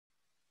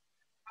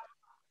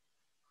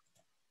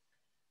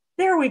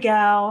There we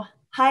go.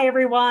 Hi,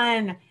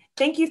 everyone.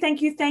 Thank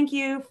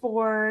you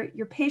for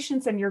your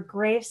patience and your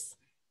grace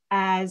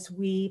as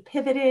we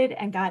pivoted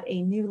and got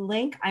a new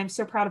link. I'm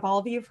so proud of all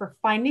of you for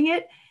finding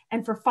it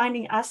and for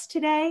finding us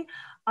today.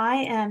 I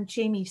am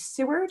Jamie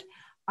Seward.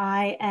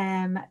 I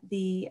am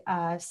the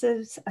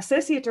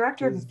Associate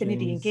Director of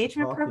Affinity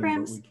Engagement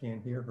Programs. But we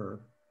can't hear her.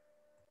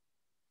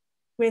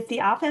 With the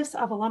Office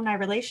of Alumni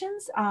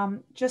Relations.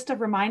 Just a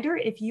reminder,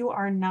 if you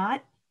are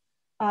not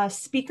a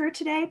speaker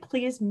today,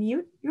 please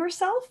mute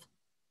yourself.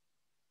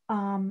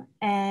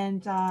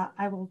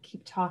 I will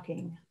keep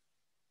talking.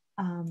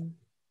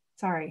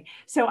 Sorry.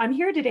 So I'm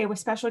here today with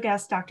special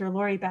guest, Dr.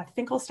 Lori Beth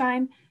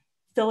Finkelstein,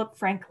 Philip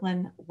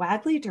Franklin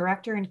Wagley,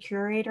 Director and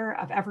Curator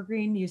of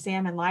Evergreen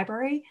Museum and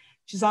Library.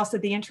 She's also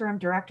the Interim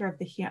Director of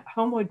the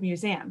Homewood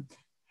Museum.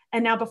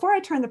 And now before I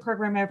turn the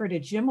program over to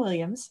Jim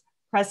Williams,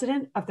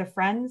 President of the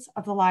Friends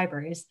of the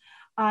Libraries,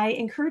 I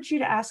encourage you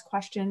to ask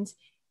questions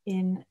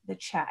in the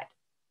chat.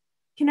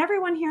 Can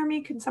everyone hear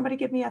me? Can somebody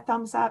give me a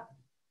thumbs up?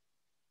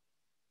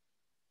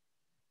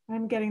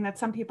 I'm getting that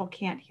some people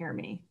can't hear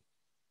me.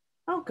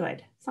 Oh,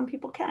 good. Some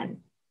people can.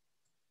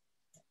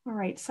 All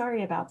right.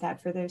 Sorry about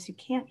that for those who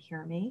can't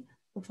hear me.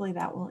 Hopefully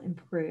that will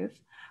improve.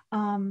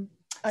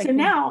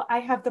 Now I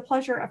have the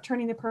pleasure of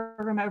turning the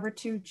program over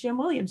to Jim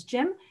Williams.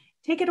 Jim,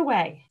 take it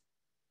away.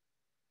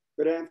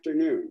 Good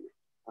afternoon.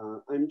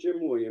 I'm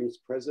Jim Williams,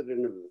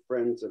 President of the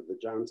Friends of the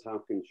Johns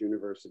Hopkins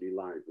University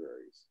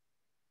Libraries.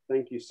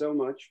 Thank you so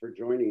much for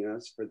joining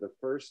us for the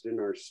first in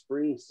our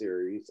spring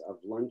series of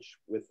Lunch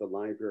with the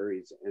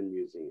Libraries and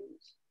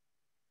Museums.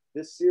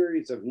 This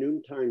series of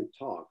noontime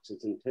talks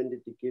is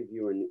intended to give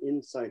you an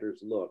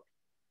insider's look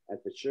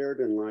at the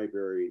Sheridan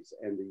Libraries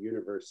and the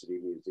University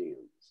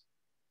Museums,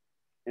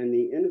 and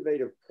the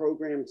innovative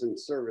programs and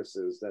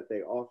services that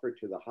they offer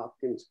to the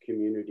Hopkins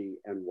community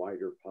and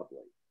wider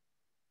public.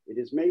 It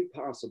is made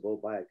possible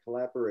by a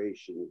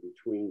collaboration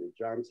between the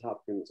Johns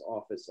Hopkins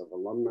Office of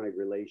Alumni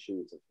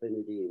Relations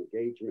Affinity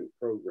Engagement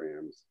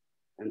Programs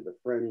and the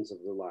Friends of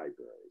the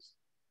Libraries.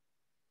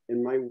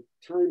 In my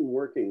time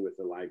working with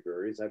the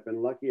libraries, I've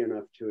been lucky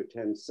enough to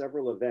attend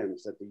several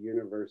events at the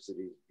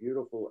university's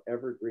beautiful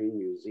Evergreen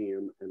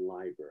Museum and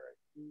Library.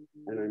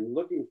 And I'm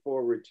looking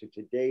forward to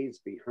today's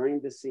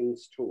behind the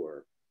scenes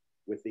tour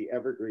with the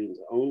Evergreen's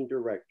own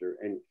director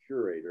and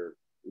curator,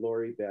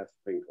 Lori Beth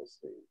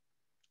Finkelstein.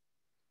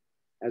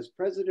 As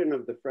president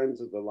of the Friends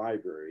of the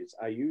Libraries,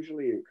 I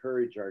usually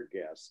encourage our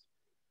guests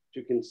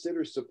to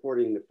consider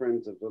supporting the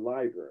Friends of the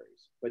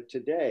Libraries. But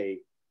today,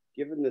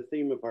 given the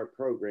theme of our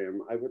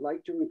program, I would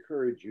like to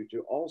encourage you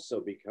to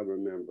also become a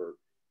member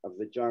of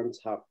the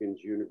Johns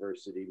Hopkins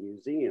University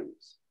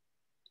Museums.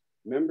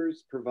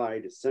 Members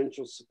provide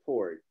essential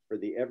support for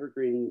the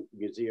Evergreen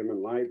Museum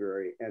and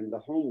Library and the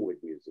Homewood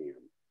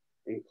Museum,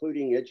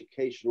 including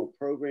educational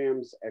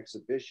programs,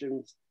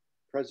 exhibitions,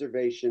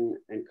 preservation,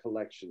 and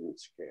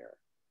collections care.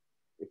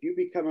 If you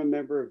become a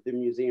member of the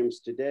museums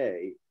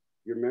today,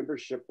 your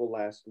membership will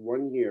last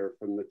 1 year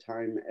from the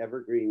time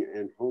Evergreen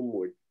and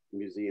Homewood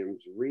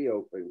Museums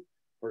reopen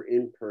for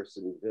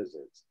in-person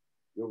visits.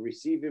 You'll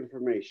receive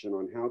information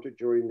on how to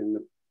join in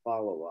the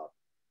follow-up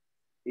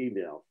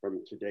email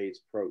from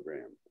today's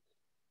program.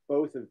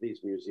 Both of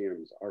these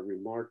museums are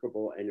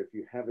remarkable, and if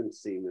you haven't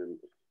seen them,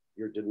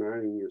 you're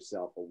denying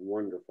yourself a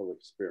wonderful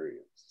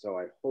experience. So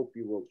I hope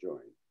you will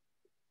join.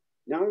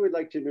 Now I would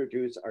like to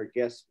introduce our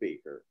guest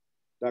speaker.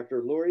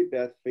 Dr. Lori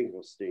Beth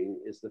Finkelstein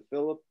is the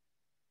Philip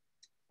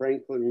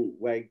Franklin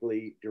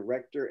Wagley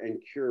Director and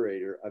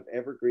Curator of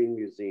Evergreen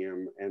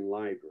Museum and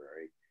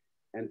Library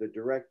and the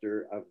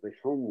Director of the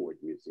Homewood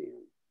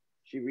Museum.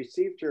 She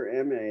received her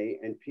MA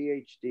and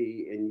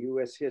Ph.D. in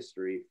U.S.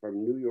 History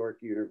from New York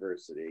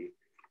University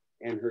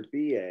and her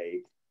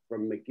BA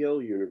from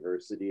McGill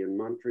University in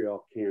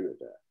Montreal,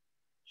 Canada.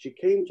 She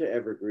came to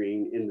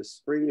Evergreen in the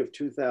spring of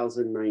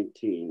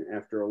 2019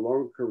 after a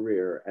long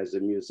career as a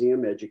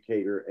museum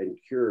educator and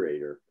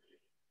curator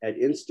at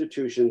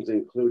institutions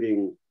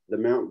including the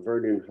Mount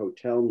Vernon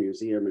Hotel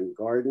Museum and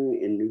Garden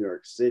in New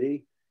York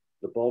City,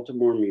 the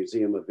Baltimore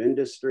Museum of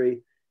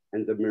Industry,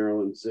 and the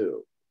Maryland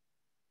Zoo.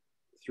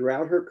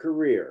 Throughout her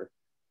career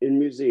in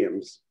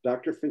museums,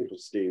 Dr.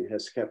 Finkelstein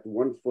has kept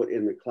one foot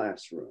in the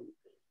classroom.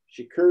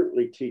 She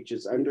currently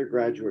teaches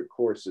undergraduate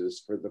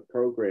courses for the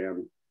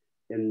program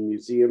in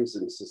Museums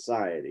and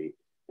Society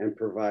and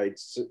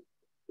provides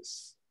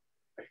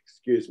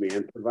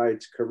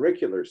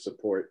curricular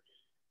support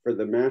for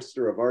the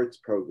Master of Arts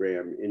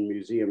program in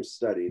Museum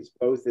Studies,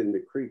 both in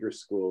the Krieger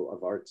School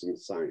of Arts and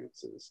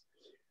Sciences.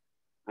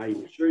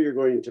 I'm sure you're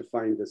going to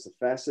find this a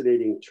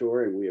fascinating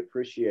tour, and we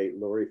appreciate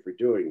Lori for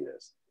doing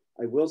this.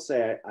 I will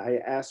say I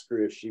asked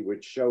her if she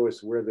would show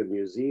us where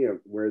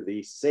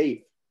the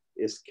safe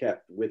is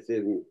kept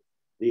within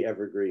the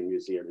Evergreen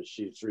Museum, and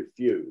she's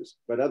refused,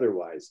 but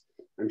otherwise,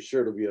 I'm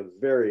sure it'll be a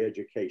very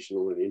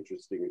educational and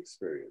interesting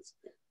experience.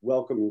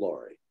 Welcome,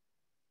 Lori.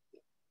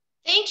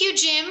 Thank you,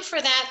 Jim,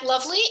 for that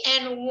lovely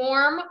and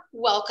warm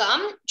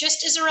welcome.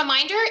 Just as a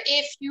reminder,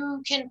 if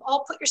you can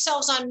all put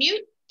yourselves on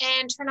mute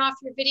and turn off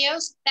your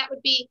videos, that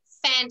would be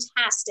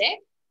fantastic.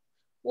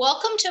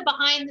 Welcome to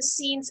Behind the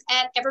Scenes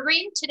at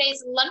Evergreen,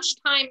 today's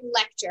lunchtime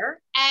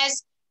lecture.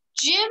 As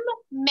Jim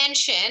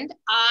mentioned,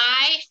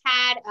 I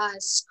had a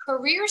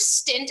career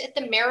stint at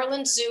the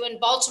Maryland Zoo in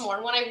Baltimore.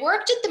 And when I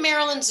worked at the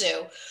Maryland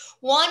Zoo,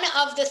 one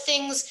of the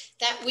things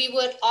that we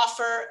would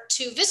offer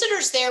to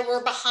visitors there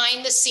were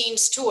behind the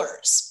scenes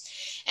tours.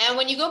 And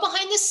when you go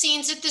behind the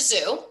scenes at the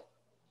zoo,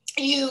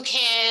 you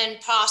can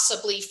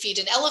possibly feed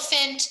an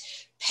elephant,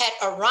 pet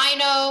a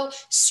rhino,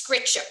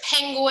 scritch a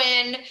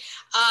penguin.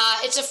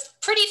 It's a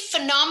pretty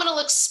phenomenal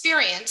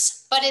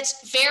experience, but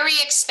it's very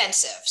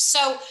expensive.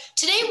 So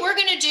today we're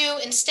going to do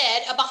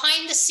instead a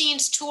behind the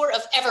scenes tour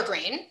of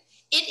Evergreen.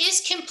 It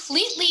is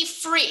completely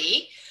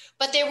free,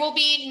 but there will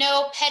be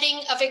no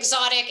petting of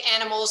exotic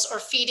animals or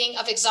feeding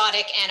of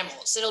exotic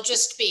animals. It'll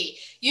just be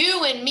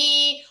you and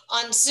me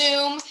on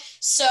Zoom.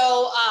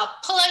 So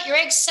pull out your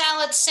egg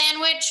salad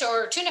sandwich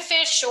or tuna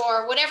fish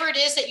or whatever it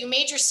is that you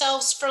made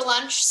yourselves for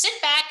lunch,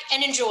 sit back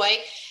and enjoy,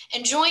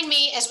 and join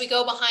me as we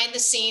go behind the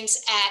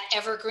scenes at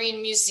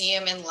Evergreen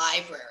Museum and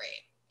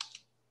Library.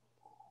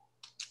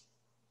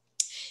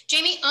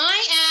 Jamie,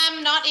 I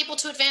am not able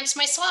to advance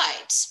my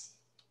slides.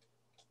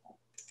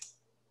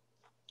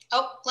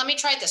 Oh, let me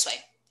try it this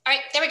way. All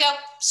right, there we go.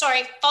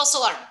 Sorry, false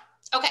alarm.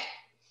 Okay.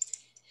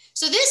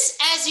 So this,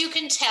 as you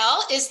can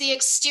tell, is the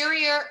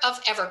exterior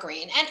of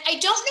Evergreen. And I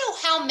don't know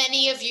how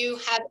many of you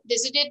have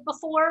visited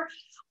before.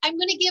 I'm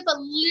going to give a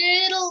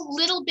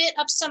little bit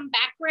of some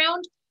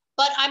background,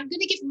 but I'm going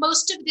to give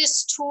most of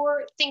this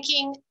tour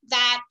thinking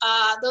that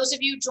those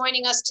of you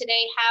joining us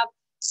today have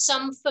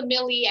some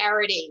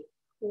familiarity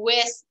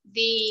with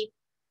the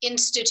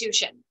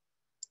institution.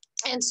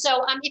 And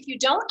so if you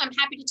don't, I'm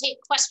happy to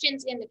take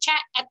questions in the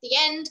chat at the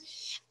end.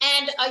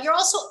 And you're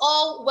also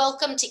all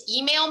welcome to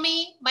email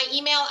me. My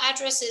email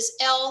address is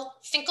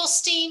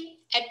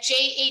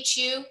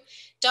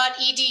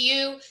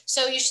lfinkelstein@jhu.edu.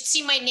 So you should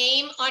see my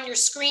name on your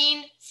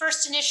screen,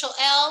 first initial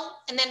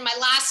L, and then my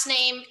last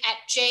name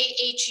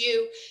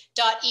 @jhu.edu.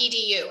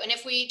 And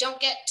if we don't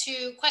get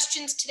to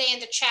questions today in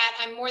the chat,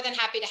 I'm more than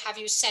happy to have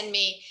you send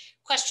me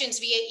questions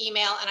via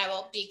email, and I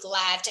will be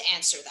glad to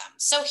answer them.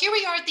 So here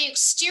we are at the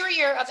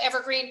exterior of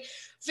Evergreen.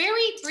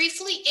 Very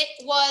briefly,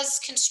 it was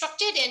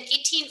constructed in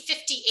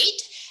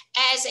 1858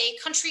 as a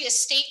country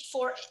estate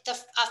for a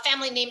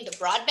family named the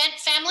Broadbent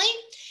family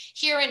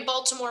here in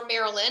Baltimore,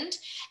 Maryland.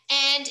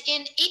 And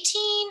in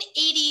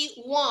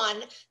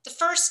 1881, the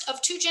first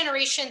of two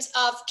generations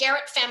of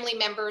Garrett family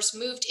members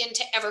moved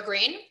into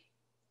Evergreen.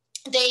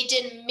 They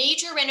did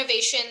major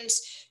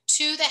renovations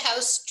to the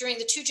house during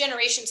the two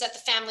generations that the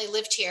family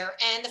lived here.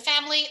 And the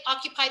family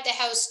occupied the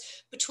house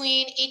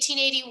between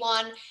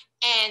 1881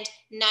 and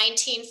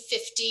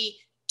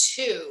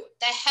 1952.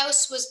 The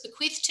house was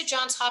bequeathed to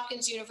Johns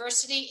Hopkins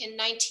University in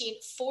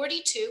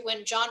 1942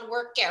 when John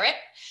Work Garrett,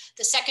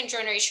 the second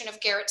generation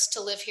of Garretts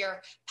to live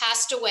here,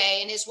 passed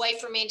away, and his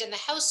wife remained in the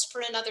house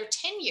for another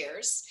 10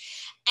 years.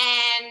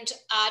 And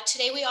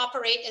today we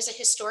operate as a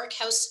historic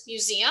house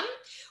museum.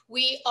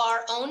 We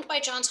are owned by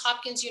Johns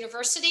Hopkins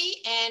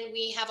University, and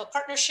we have a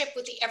partnership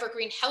with the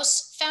Evergreen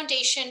House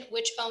Foundation,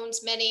 which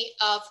owns many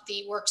of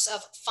the works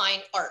of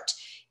fine art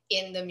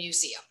in the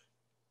museum.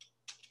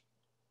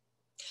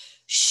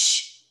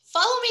 Shh,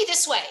 follow me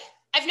this way.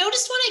 I've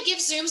noticed when I give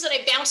Zooms that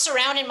I bounce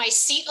around in my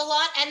seat a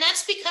lot, and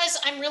that's because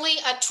I'm really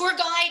a tour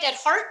guide at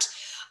heart.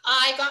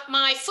 I got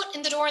my foot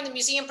in the door in the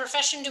museum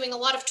profession doing a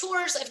lot of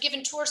tours. I've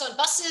given tours on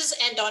buses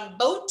and on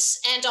boats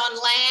and on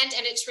land,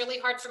 and it's really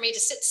hard for me to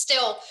sit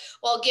still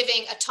while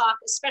giving a talk,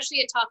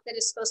 especially a talk that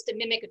is supposed to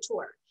mimic a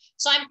tour.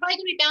 So I'm probably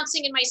gonna be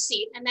bouncing in my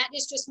seat, and that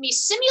is just me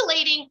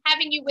simulating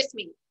having you with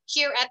me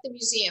here at the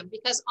museum,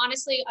 because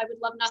honestly, I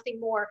would love nothing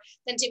more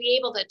than to be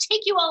able to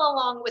take you all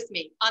along with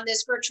me on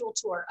this virtual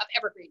tour of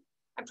Evergreen.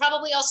 I'm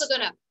probably also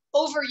gonna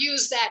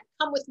overuse that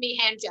come with me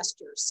hand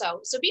gesture.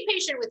 So be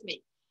patient with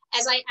me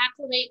as I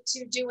acclimate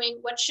to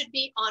doing what should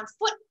be on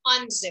foot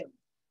on Zoom.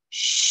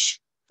 Shh,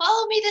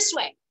 follow me this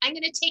way. I'm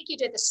gonna take you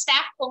to the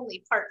staff-only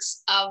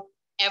parts of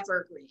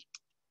Evergreen.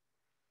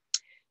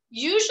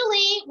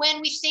 Usually when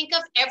we think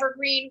of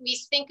Evergreen, we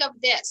think of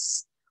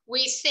this.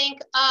 We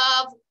think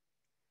of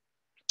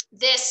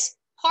this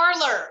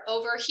parlor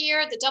over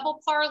here, the double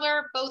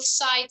parlor, both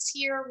sides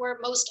here, where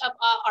most of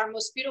our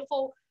most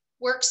beautiful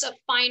works of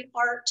fine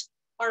art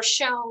are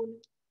shown.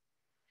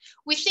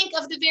 We think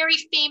of the very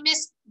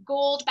famous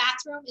gold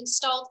bathroom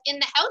installed in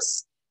the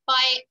house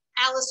by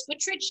Alice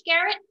Whitridge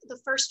Garrett, the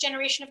first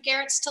generation of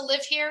Garretts to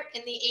live here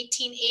in the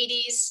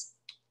 1880s.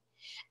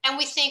 And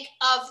we think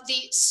of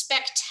the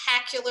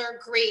spectacular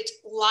great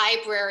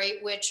library,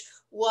 which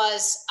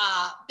was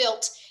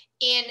built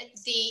in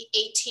the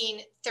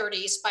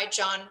 1830s by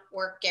John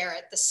Work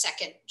Garrett, the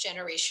second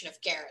generation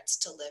of Garretts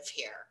to live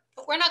here.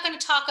 But we're not going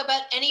to talk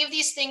about any of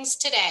these things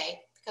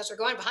today because we're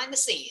going behind the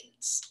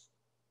scenes.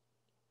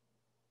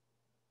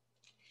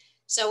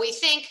 So we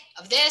think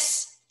of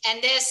this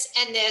and this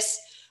and this,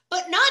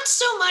 but not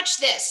so much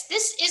this.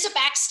 This is a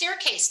back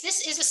staircase.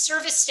 This is a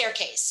service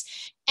staircase.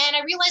 And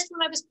I realized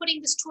when I was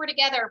putting this tour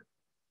together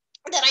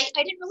that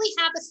I didn't really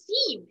have a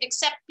theme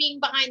except being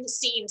behind the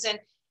scenes. And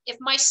if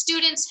my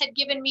students had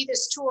given me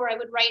this tour, I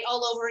would write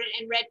all over it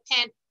in red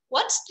pen,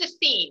 what's the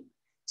theme?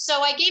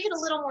 So I gave it a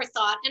little more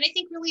thought. And I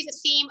think really the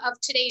theme of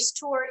today's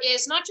tour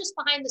is not just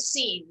behind the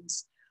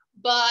scenes,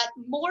 but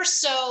more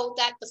so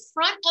that the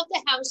front of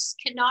the house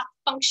cannot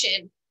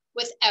function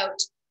without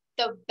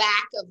the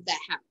back of the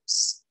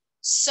house.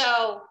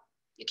 So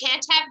you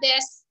can't have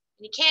this,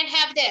 and you can't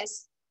have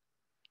this,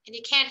 and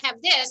you can't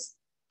have this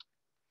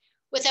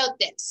without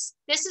this.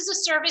 This is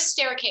a service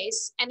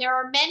staircase, and there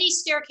are many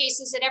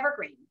staircases at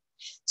Evergreen.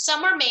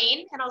 Some are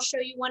main, and I'll show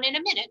you one in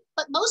a minute,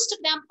 but most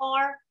of them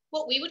are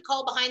what we would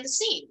call behind the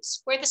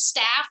scenes, where the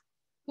staff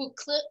who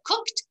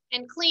cooked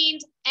and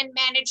cleaned and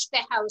managed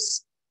the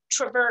house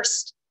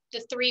traversed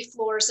the 3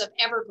 floors of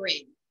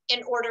Evergreen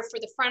in order for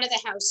the front of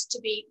the house to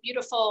be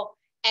beautiful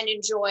and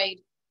enjoyed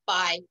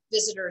by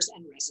visitors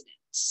and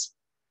residents.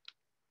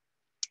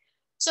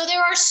 So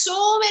there are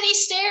so many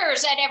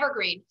stairs at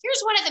Evergreen.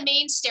 Here's one of the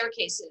main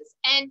staircases,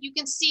 and you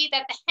can see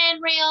that the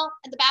handrail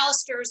and the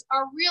balusters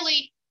are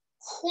really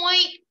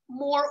quite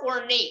more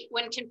ornate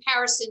when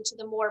comparison to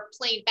the more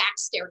plain back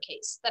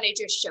staircase that I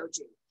just showed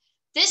you.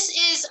 This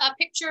is a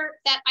picture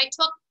that I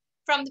took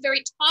from the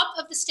very top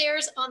of the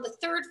stairs on the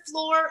 3rd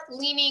floor,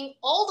 leaning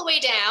all the way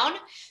down.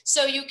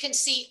 So you can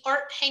see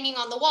art hanging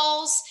on the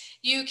walls.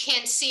 You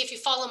can see, if you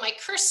follow my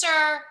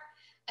cursor,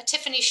 a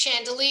Tiffany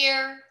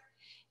chandelier.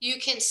 You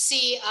can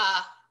see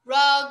a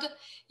rug.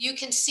 You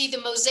can see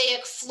the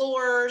mosaic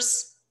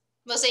floors,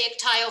 mosaic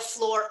tile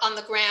floor on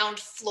the ground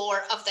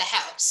floor of the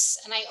house.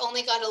 And I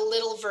only got a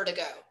little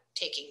vertigo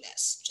taking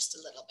this, just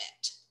a little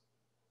bit.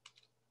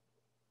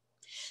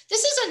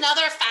 This is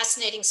another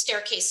fascinating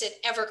staircase at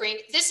Evergreen.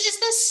 This is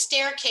the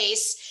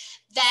staircase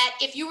that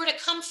if you were to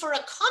come for a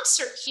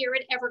concert here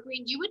at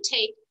Evergreen, you would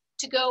take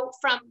to go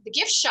from the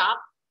gift shop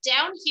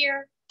down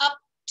here up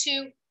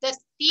to the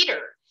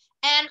theater.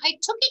 And I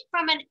took it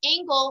from an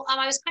angle,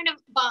 I was kind of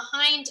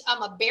behind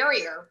a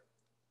barrier.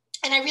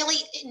 And I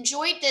really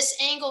enjoyed this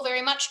angle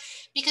very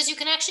much because you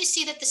can actually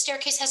see that the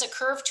staircase has a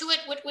curve to it,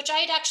 which I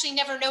had actually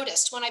never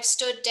noticed when I've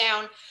stood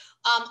down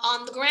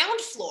on the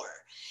ground floor.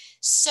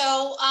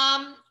 So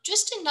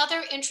just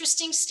another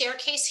interesting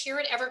staircase here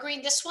at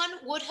Evergreen. This one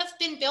would have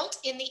been built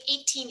in the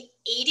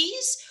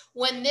 1880s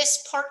when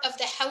this part of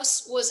the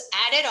house was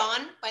added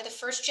on by the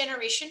first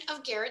generation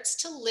of Garretts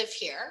to live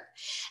here.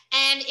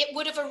 And it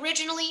would have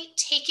originally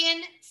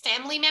taken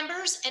family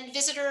members and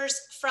visitors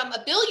from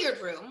a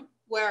billiard room,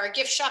 where our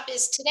gift shop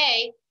is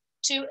today,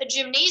 to a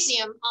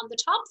gymnasium on the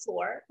top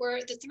floor,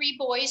 where the 3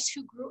 boys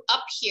who grew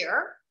up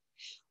here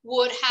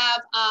would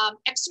have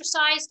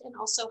exercised and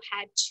also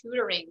had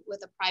tutoring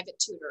with a private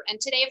tutor. And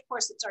today, of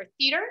course, it's our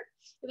theater.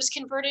 It was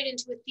converted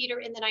into a theater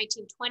in the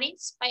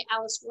 1920s by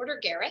Alice Warder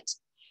Garrett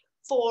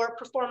for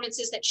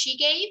performances that she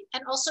gave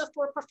and also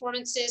for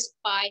performances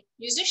by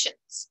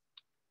musicians.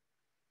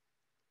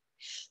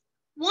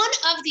 One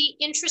of the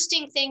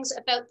interesting things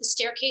about the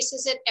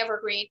staircases at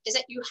Evergreen is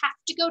that you have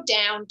to go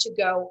down to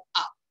go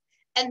up.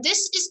 And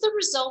this is the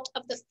result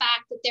of the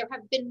fact that there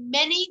have been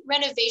many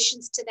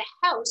renovations to the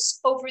house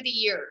over the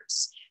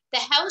years. The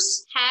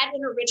house had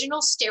an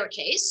original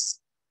staircase,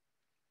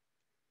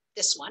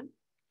 this one,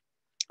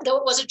 though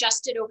it was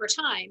adjusted over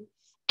time,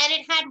 and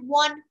it had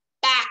one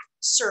back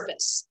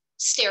service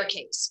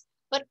staircase.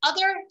 But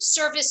other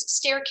service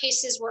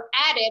staircases were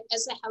added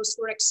as the house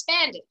were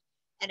expanded.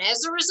 And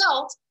as a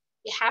result,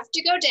 you have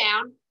to go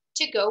down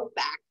to go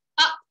back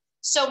up.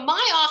 So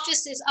my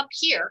office is up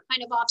here,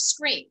 kind of off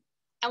screen.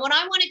 And when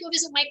I want to go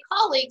visit my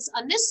colleagues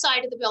on this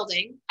side of the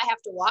building, I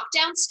have to walk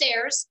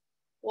downstairs,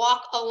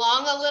 walk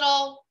along a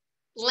little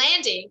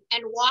landing,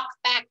 and walk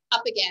back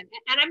up again.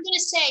 And I'm going to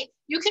say,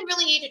 you can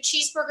really eat a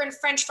cheeseburger and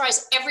French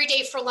fries every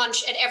day for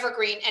lunch at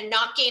Evergreen and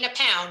not gain a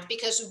pound,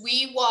 because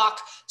we walk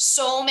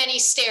so many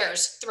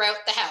stairs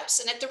throughout the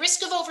house. And at the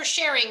risk of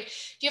oversharing,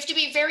 you have to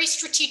be very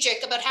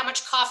strategic about how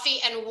much coffee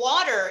and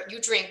water you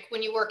drink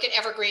when you work at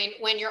Evergreen,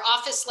 when your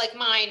office, like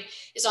mine,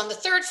 is on the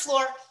 3rd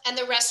floor and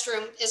the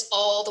restroom is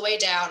all the way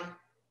down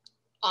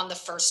on the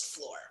 1st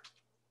floor.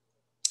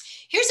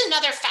 Here's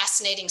another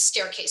fascinating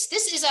staircase.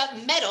 This is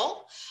a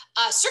metal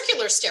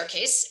circular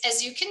staircase,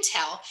 as you can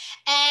tell,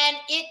 and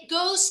it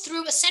goes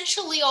through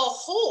essentially a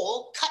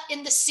hole cut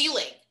in the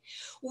ceiling.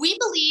 We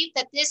believe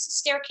that this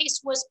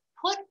staircase was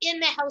put in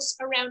the house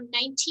around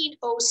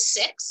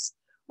 1906,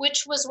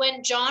 which was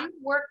when John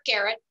Wirt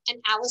Garrett and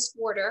Alice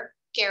Warder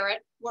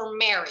Garrett were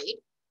married.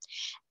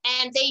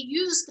 And they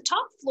used the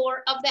top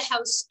floor of the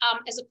house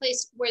as a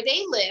place where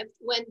they lived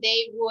when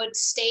they would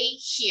stay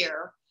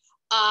here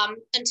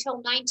until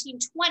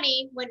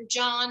 1920, when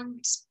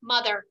John's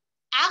mother,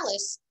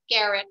 Alice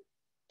Garrett,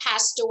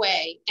 passed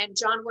away, and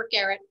John Wirt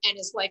Garrett and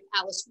his wife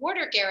Alice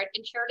Warder Garrett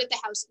inherited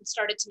the house and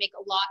started to make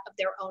a lot of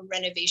their own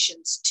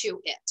renovations to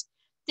it.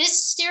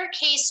 This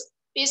staircase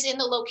is in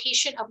the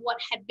location of what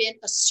had been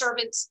a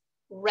servant's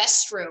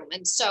restroom.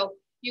 And so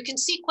you can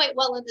see quite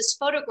well in this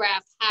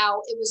photograph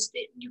how it was,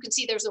 you can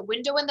see there's a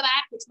window in the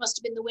back, which must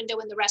have been the window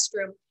in the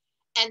restroom.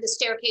 And the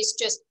staircase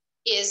just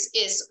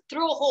is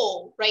through a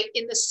hole right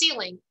in the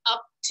ceiling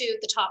up to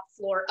the top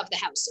floor of the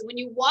house. And when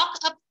you walk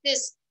up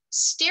this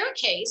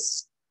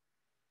staircase,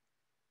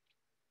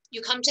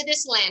 you come to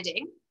this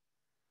landing,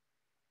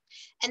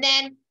 and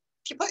then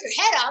if you put your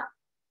head up,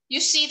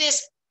 you see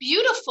this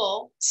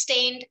beautiful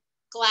stained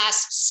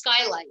glass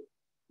skylight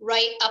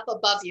right up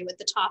above you at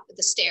the top of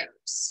the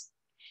stairs.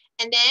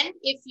 And then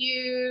if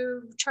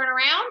you turn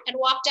around and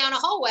walk down a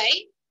hallway,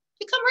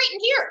 you come right in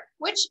here,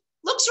 which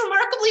looks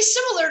remarkably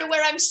similar to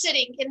where I'm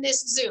sitting in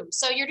this Zoom.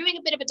 So you're doing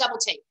a bit of a double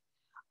take.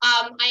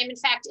 I am in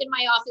fact in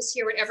my office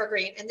here at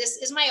Evergreen, and this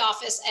is my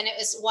office, and it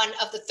is one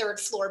of the third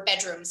floor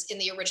bedrooms in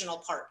the original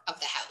part of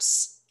the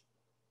house.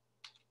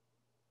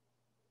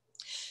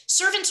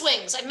 Servants'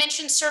 wings. I've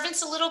mentioned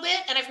servants a little bit,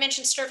 and I've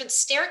mentioned servants'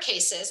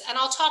 staircases, and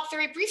I'll talk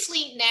very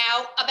briefly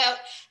now about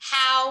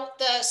how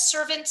the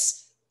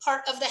servants'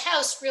 part of the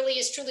house really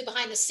is truly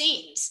behind the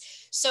scenes.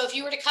 So if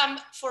you were to come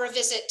for a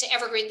visit to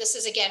Evergreen, this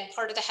is again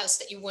part of the house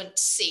that you wouldn't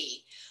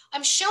see.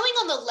 I'm showing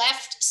on the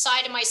left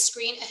side of my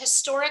screen a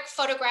historic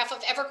photograph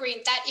of Evergreen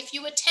that if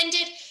you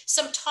attended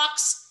some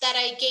talks that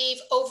I gave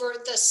over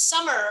the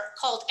summer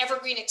called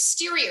Evergreen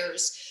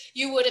Exteriors,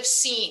 you would have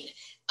seen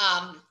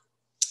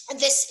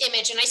this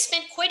image. And I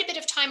spent quite a bit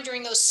of time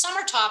during those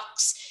summer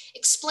talks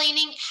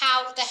explaining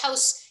how the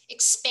house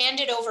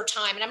expanded over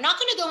time. And I'm not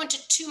going to go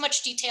into too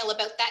much detail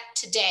about that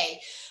today,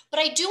 but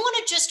I do want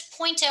to just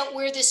point out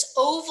where this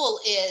oval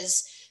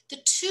is, the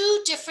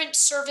two different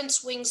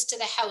servants' wings to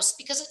the house,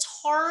 because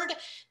it's hard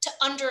to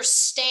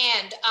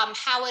understand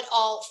how it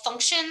all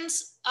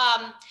functions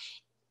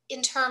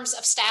in terms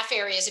of staff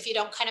areas if you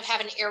don't kind of have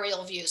an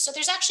aerial view. So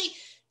there's actually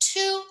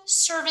two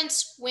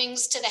servants'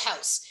 wings to the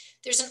house.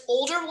 There's an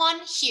older one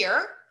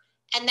here,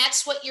 and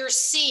that's what you're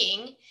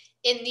seeing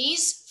in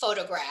this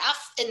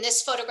photograph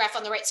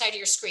on the right side of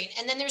your screen.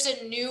 And then there's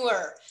a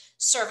newer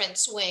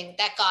servants' wing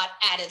that got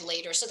added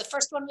later. So the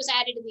first one was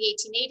added in the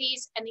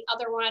 1880s and the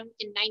other one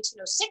in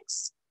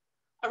 1906,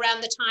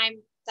 around the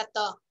time that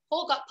the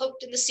hole got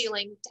poked in the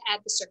ceiling to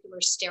add the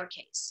circular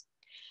staircase.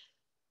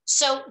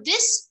 So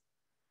this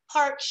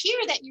part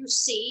here that you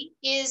see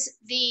is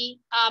the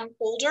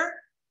older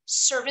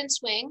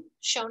servants' wing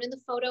shown in the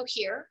photo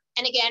here.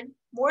 And again,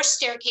 more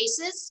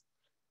staircases,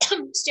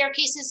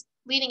 staircases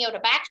leading out a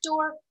back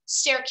door,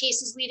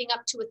 staircases leading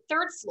up to a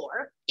third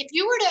floor. If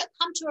you were to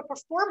come to a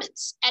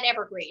performance at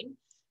Evergreen,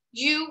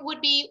 you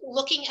would be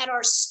looking at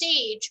our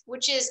stage,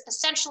 which is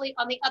essentially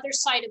on the other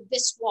side of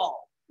this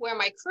wall where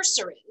my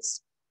cursor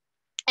is.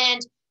 And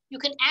you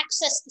can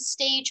access the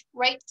stage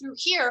right through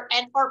here.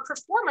 And our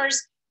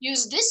performers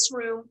use this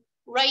room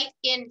right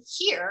in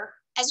here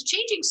as a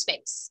changing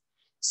space.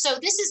 So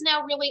this is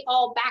now really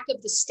all back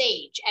of the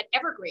stage at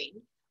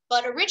Evergreen,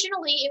 but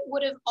originally it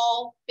would have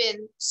all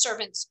been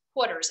servants'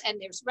 quarters, and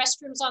there's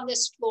restrooms on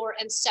this floor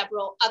and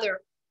several other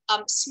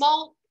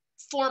small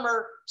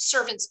former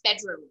servants'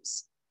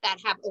 bedrooms that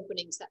have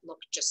openings that look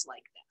just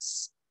like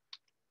this.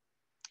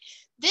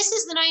 This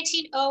is the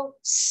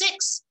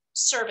 1906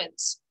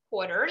 servants'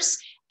 quarters,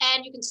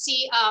 and you can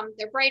see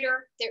they're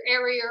brighter, they're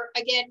airier.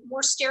 Again,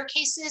 more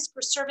staircases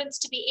for servants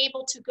to be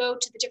able to go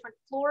to the different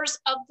floors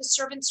of the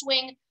servants'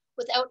 wing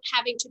without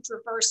having to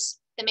traverse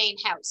the main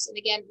house. And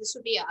again, this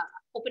would be an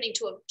opening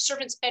to a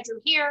servant's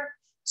bedroom here,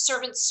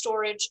 servant's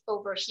storage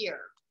over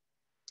here.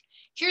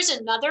 Here's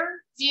another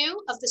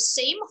view of the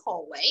same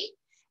hallway.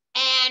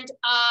 And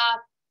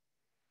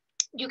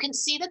you can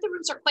see that the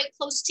rooms are quite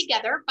close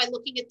together by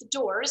looking at the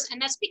doors.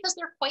 And that's because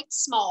they're quite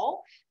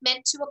small,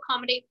 meant to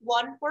accommodate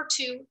one or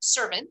two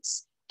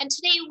servants. And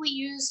today we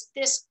use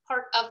this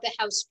part of the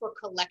house for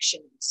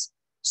collections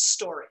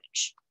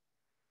storage.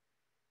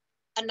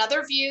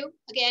 Another view,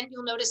 again,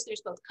 you'll notice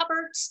there's both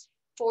cupboards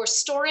for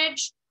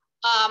storage,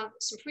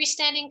 some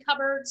freestanding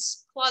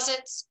cupboards,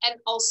 closets, and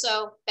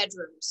also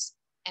bedrooms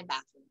and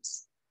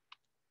bathrooms.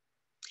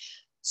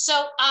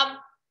 So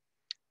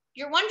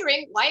you're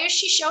wondering, why is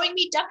she showing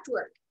me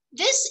ductwork?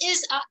 This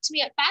is, to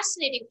me, a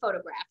fascinating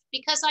photograph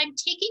because I'm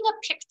taking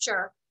a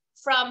picture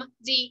from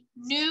the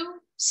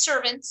new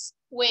servants'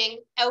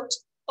 wing out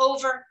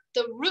over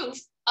the roof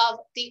of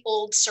the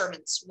old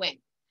servants' wing.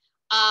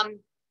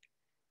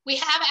 We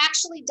have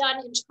actually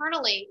done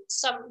internally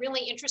some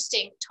really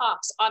interesting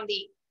talks on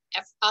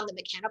the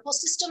mechanical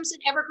systems in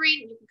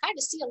Evergreen. And you can kind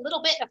of see a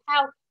little bit of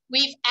how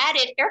we've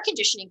added air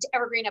conditioning to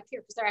Evergreen up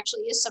here because there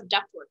actually is some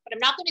ductwork, but I'm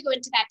not going to go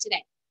into that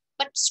today.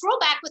 But scroll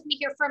back with me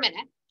here for a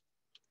minute.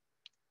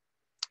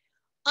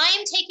 I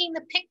am taking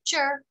the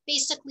picture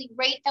basically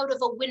right out of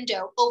a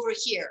window over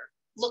here,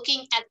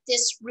 looking at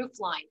this roof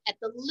line, at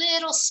the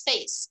little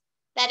space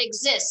that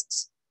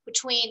exists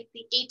between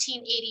the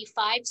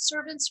 1885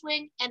 servants'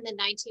 wing and the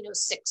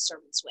 1906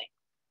 servants' wing.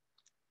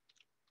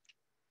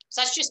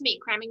 So that's just me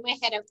cramming my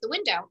head out the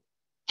window.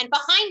 And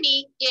behind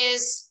me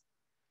is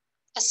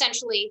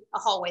essentially a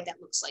hallway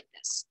that looks like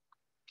this.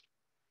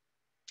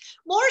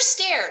 More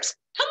stairs.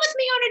 Come with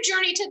me on a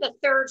journey to the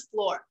third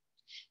floor.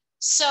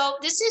 So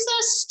this is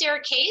a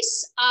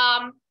staircase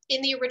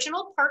in the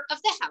original part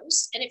of the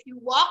house. And if you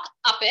walk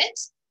up it,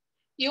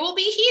 you will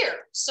be here.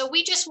 So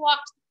we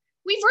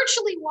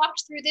virtually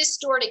walked through this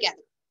door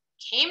together,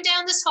 came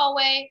down this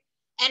hallway,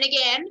 And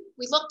again,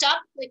 we looked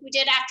up like we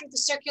did after the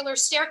circular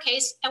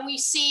staircase, and we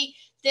see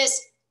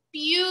this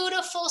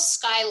beautiful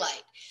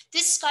skylight.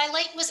 This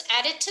skylight was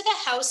added to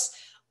the house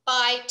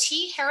by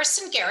T.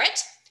 Harrison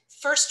Garrett,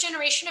 first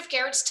generation of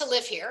Garretts to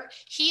live here.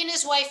 He and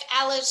his wife,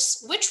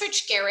 Alice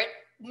Whitridge Garrett,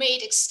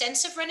 made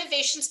extensive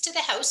renovations to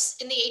the house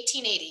in the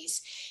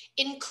 1880s,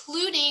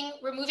 including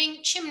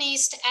removing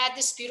chimneys to add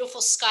this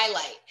beautiful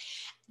skylight.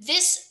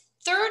 This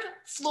third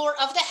floor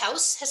of the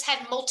house has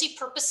had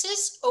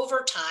multi-purposes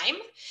over time.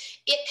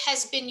 It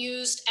has been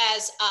used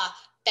as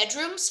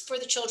bedrooms for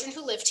the children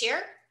who lived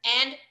here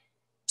and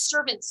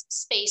servants'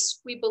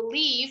 space, we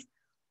believe,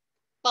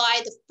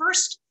 by the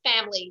first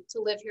family to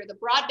live here, the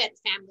Broadbent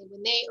family,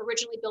 when they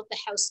originally built the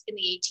house in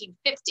the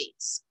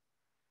 1850s.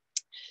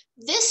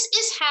 This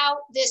is how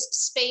this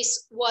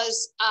space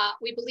was,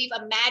 we believe,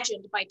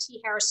 imagined by T.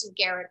 Harrison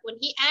Garrett. When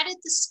he added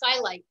the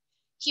skylight,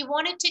 he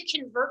wanted to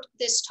convert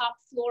this top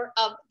floor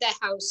of the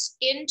house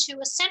into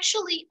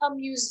essentially a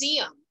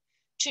museum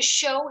to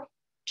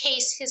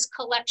showcase his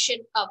collection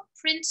of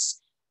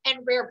prints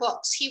and rare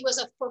books. He was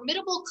a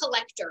formidable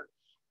collector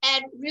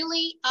and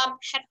really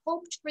had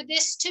hoped for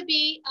this to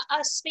be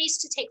a space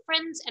to take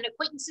friends and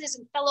acquaintances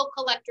and fellow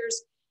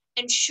collectors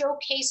and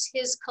showcase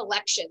his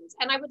collections.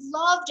 And I would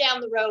love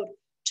down the road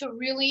to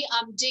really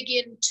dig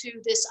into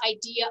this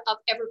idea of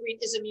Evergreen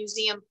as a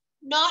museum,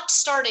 not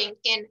starting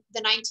in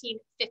the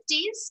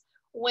 1950s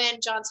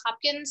when Johns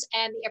Hopkins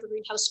and the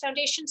Evergreen House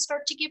Foundation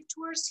start to give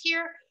tours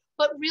here,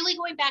 but really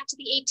going back to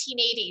the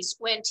 1880s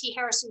when T.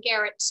 Harrison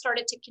Garrett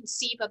started to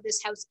conceive of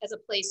this house as a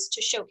place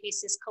to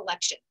showcase his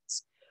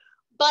collections.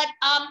 But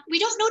we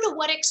don't know to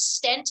what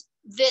extent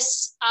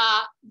this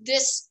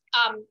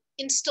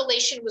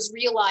installation was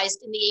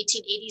realized in the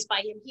 1880s by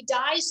him. He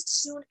dies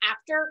soon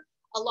after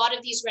a lot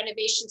of these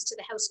renovations to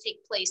the house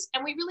take place.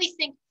 And we really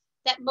think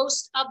that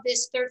most of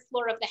this third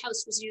floor of the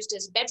house was used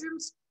as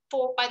bedrooms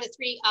by the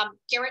three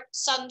Garrett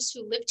sons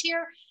who lived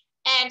here.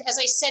 And as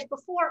I said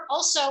before,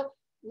 also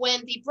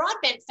when the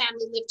Broadbent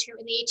family lived here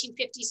in the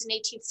 1850s and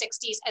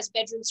 1860s as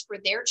bedrooms for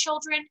their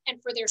children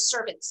and for their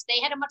servants. They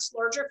had a much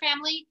larger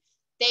family.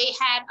 They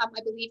had,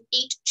 I believe,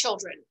 8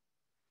 children,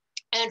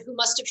 and who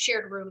must have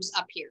shared rooms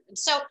up here. And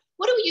so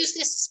what do we use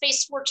this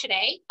space for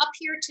today? Up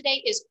here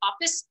today is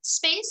office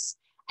space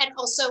and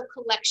also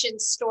collection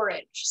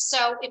storage.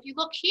 So if you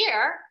look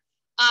here,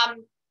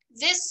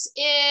 this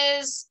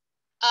is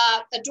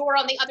a door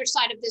on the other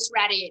side of this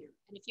radiator.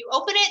 And if you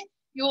open it,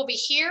 you will be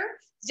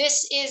here.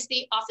 This is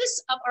the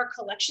office of our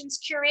collections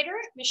curator,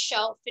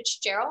 Michelle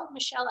Fitzgerald.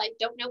 Michelle, I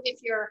don't know if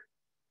you're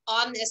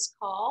on this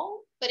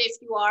call, but if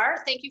you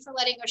are, thank you for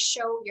letting us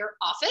show your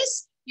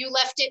office. You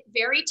left it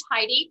very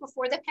tidy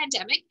before the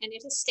pandemic, and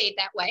it has stayed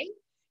that way.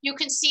 You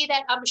can see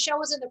that Michelle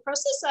was in the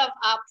process of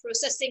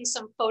processing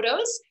some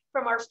photos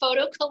from our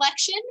photo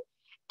collection.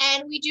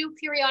 And we do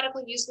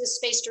periodically use this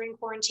space during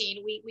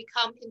quarantine. We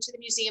come into the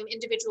museum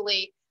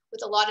individually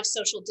with a lot of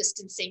social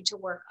distancing to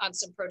work on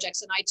some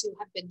projects. And I too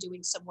have been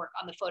doing some work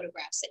on the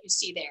photographs that you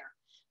see there.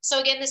 So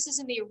again, this is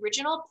in the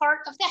original part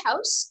of the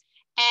house.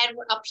 And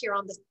we're up here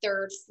on the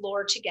 3rd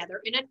floor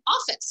together in an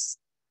office.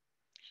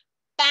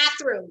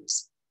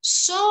 Bathrooms.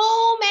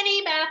 So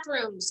many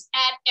bathrooms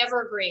at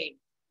Evergreen.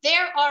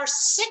 There are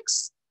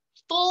 6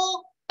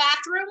 full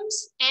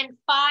bathrooms and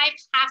 5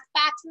 half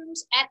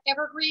bathrooms at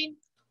Evergreen,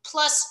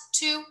 plus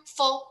 2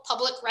 full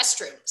public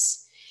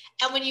restrooms.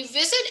 And when you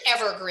visit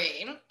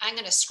Evergreen, I'm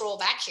going to scroll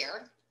back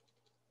here.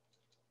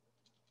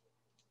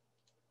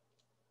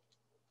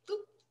 Boop.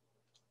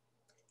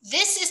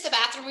 This is the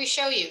bathroom we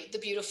show you, the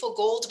beautiful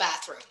gold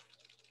bathroom.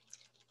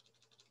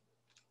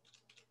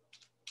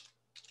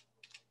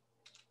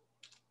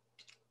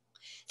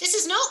 This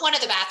is not one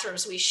of the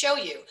bathrooms we show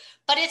you,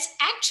 but it's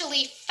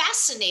actually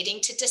fascinating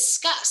to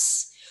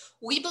discuss.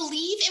 We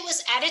believe it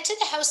was added to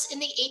the house in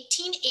the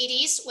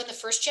 1880s when the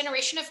first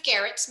generation of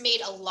Garretts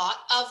made a lot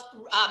of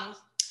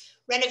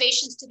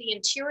renovations to the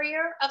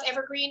interior of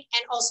Evergreen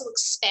and also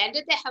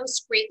expanded the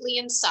house greatly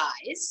in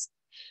size.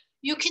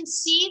 You can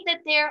see that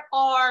there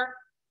are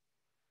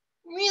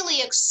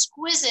really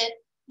exquisite,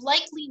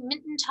 likely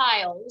Minton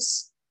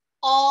tiles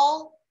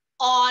all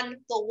on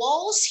the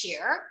walls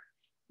here,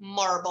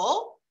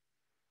 marble,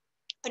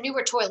 a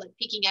newer toilet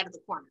peeking out of the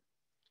corner,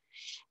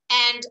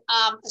 and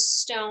a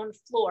stone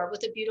floor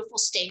with a beautiful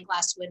stained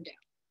glass window.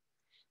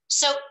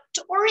 So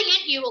to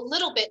orient you a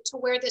little bit to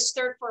where this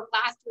 3rd floor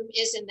bathroom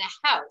is in the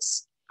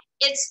house,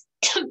 it's,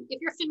 if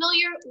you're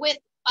familiar with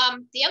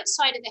the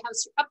outside of the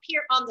house, you're up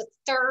here on the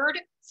 3rd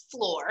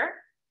floor,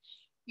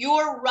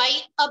 you're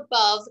right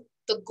above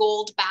the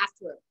gold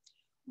bathroom.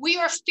 We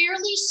are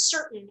fairly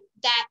certain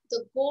that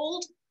the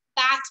gold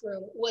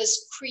bathroom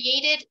was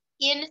created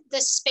in the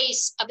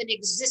space of an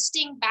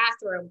existing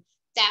bathroom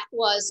that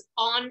was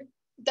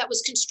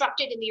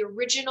constructed in the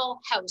original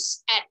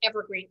house at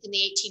Evergreen in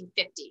the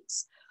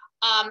 1850s.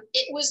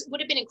 It would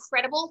have been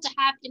incredible to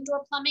have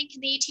indoor plumbing in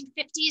the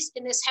 1850s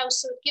in this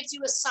house, so it gives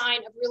you a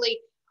sign of really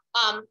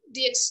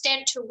the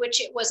extent to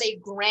which it was a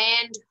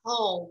grand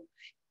home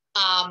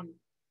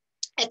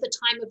at the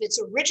time of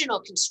its original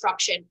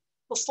construction,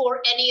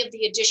 before any of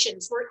the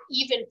additions were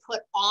even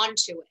put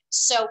onto it.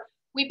 So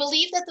we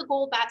believe that the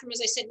gold bathroom,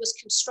 as I said, was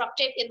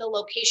constructed in the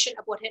location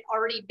of what had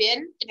already been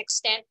an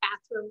extant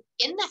bathroom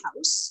in the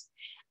house.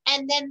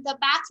 And then the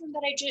bathroom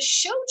that I just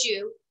showed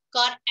you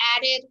got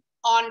added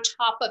on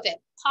top of it,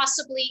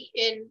 possibly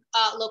in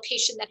a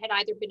location that had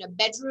either been a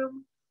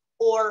bedroom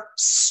or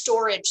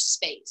storage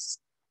space.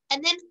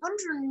 And then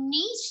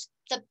underneath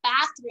the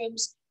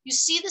bathrooms, you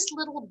see this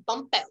little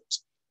bump out.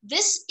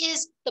 This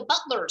is the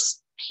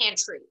butler's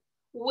pantry,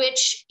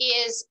 which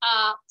is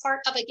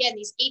part of, again,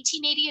 these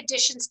 1880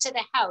 additions to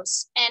the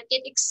house. And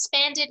it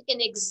expanded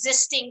an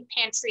existing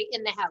pantry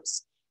in the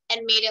house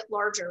and made it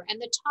larger. And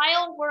the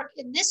tile work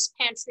in this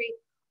pantry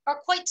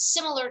are quite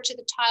similar to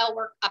the tile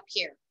work up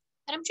here.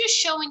 And I'm just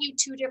showing you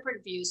two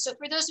different views. So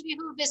for those of you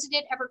who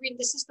visited Evergreen,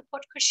 this is the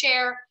porte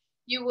cochere.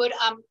 You would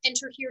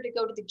enter here to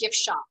go to the gift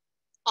shop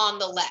on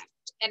the left.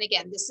 And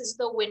again, this is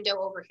the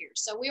window over here.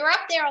 So we were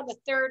up there on the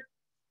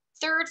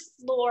third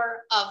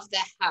floor of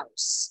the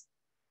house.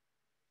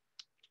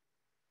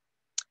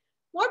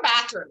 More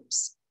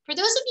bathrooms. For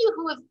those of you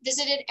who have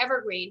visited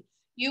Evergreen,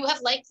 you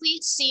have likely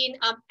seen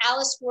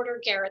Alice Warder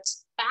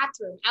Garrett's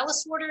bathroom.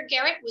 Alice Warder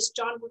Garrett was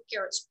John Wood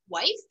Garrett's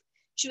wife.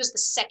 She was the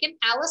second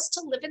Alice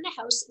to live in the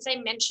house. As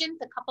I mentioned,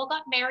 the couple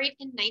got married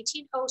in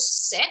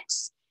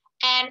 1906,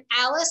 and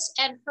Alice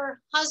and her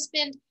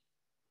husband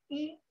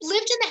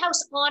lived in the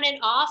house on and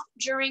off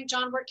during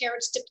John Wood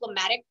Garrett's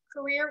diplomatic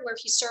career, where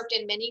he served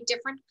in many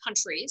different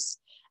countries.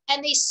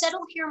 And they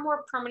settled here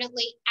more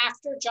permanently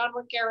after John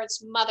Wood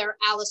Garrett's mother,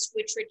 Alice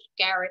Whitridge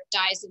Garrett,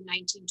 dies in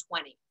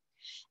 1920.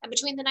 And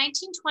between the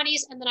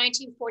 1920s and the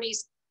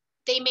 1940s,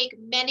 they make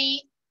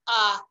many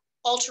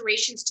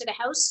alterations to the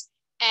house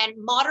and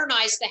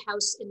modernize the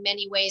house in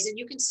many ways. And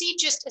you can see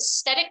just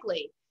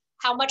aesthetically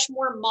how much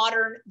more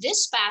modern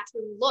this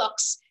bathroom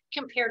looks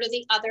compared to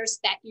the others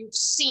that you've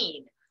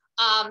seen.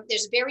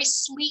 There's very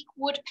sleek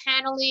wood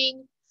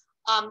paneling,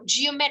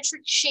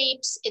 geometric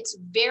shapes. It's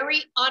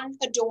very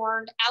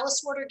unadorned.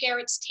 Alice Warder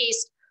Garrett's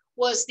taste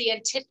was the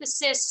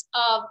antithesis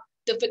of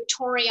the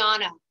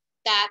Victoriana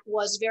that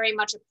was very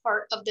much a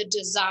part of the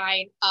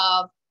design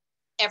of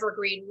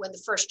Evergreen when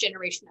the first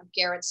generation of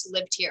Garretts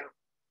lived here.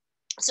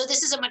 So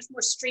this is a much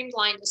more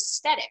streamlined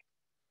aesthetic.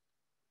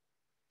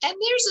 And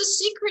there's a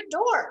secret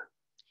door.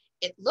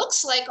 It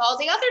looks like all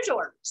the other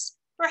doors.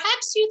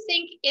 Perhaps you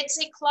think it's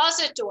a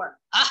closet door,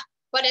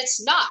 but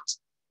it's not.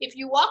 If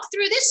you walk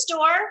through this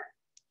door,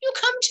 you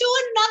come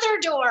to another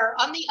door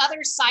on the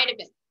other side of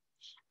it.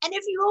 And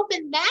if you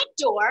open that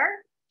door,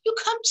 you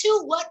come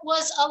to what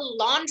was a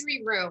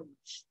laundry room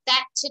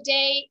that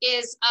today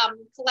is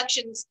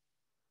collections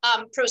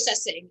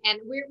processing. And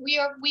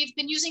we've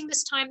been using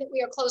this time that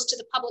we are closed to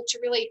the public to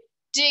really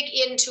dig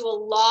into a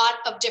lot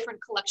of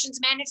different collections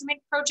management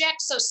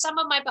projects. So some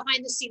of my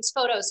behind the scenes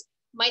photos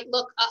might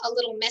look a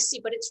little messy,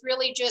 but it's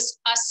really just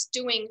us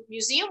doing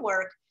museum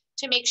work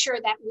to make sure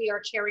that we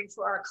are caring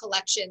for our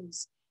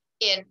collections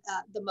in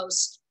the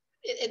most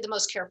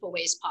careful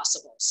ways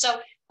possible. So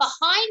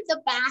behind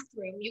the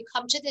bathroom, you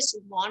come to this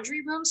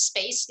laundry room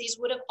space. These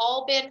would have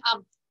all been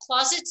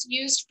closets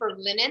used for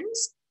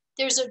linens.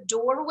 There's a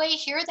doorway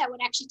here that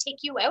would actually take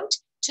you out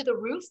to the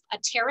roof, a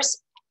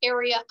terrace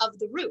area of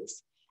the roof.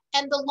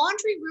 And the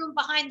laundry room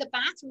behind the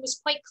bathroom was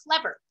quite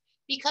clever,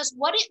 because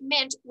what it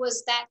meant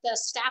was that the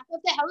staff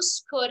of the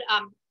house could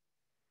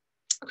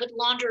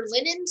launder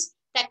linens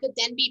that could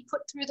then be put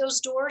through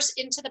those doors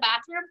into the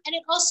bathroom. And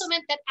it also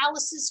meant that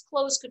Alice's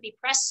clothes could be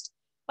pressed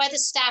by the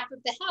staff of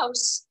the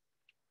house,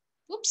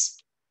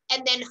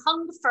 and then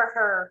hung for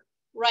her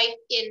right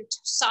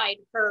inside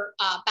her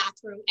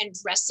bathroom and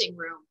dressing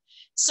room.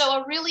 So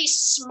a really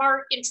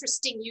smart,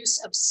 interesting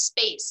use of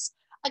space.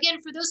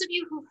 Again, for those of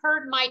you who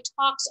heard my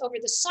talks over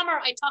the summer,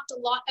 I talked a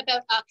lot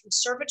about a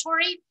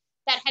conservatory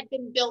that had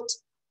been built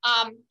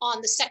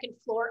on the second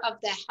floor of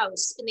the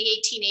house in the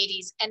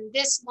 1880s. And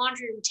this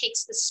laundry room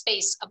takes the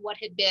space of what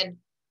had been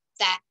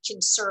that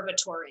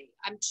conservatory.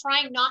 I'm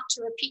trying not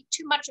to repeat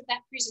too much of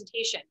that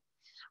presentation,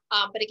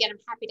 but again, I'm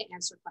happy to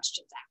answer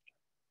questions after.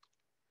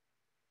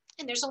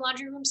 And there's a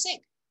laundry room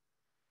sink.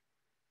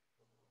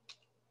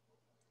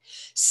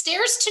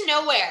 Stairs to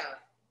nowhere.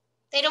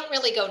 They don't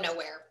really go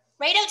nowhere.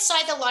 Right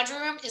outside the laundry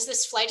room is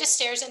this flight of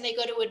stairs, and they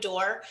go to a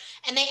door,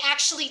 and they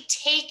actually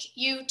take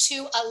you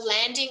to a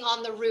landing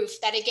on the roof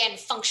that again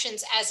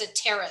functions as a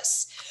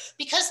terrace.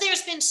 Because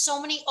there's been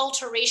so many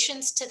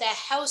alterations to the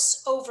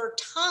house over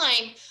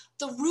time,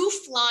 the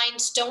roof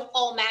lines don't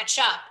all match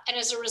up. And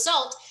as a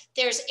result,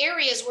 there's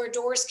areas where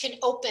doors can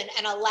open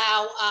and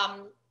allow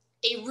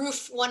a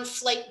roof one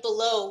flight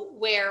below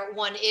where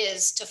one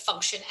is to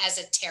function as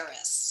a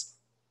terrace.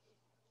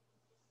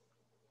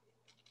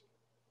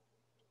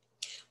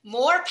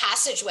 More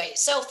passageway.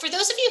 So for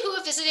those of you who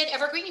have visited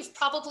Evergreen, you've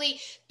probably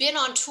been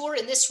on tour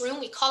in this room.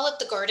 We call it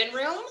the garden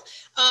room.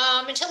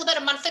 Until about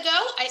a month ago,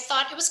 I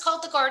thought it was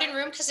called the garden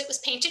room because it was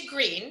painted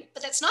green,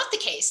 but that's not the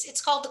case. It's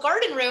called the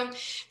garden room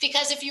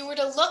because if you were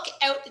to look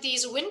out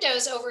these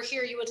windows over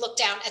here, you would look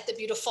down at the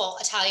beautiful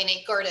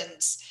Italianate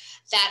gardens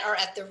that are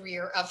at the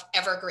rear of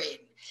Evergreen.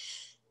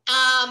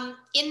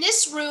 In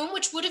this room,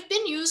 which would have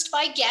been used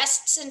by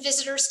guests and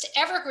visitors to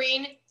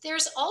Evergreen,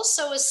 there's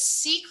also a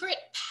secret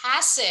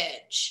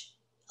passage,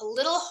 a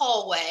little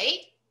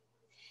hallway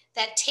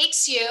that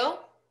takes you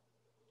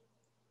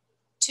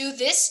to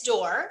this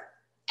door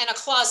and a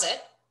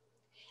closet.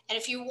 And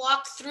if you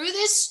walk through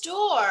this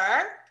door,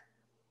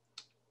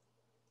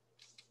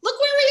 look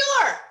where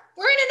we are.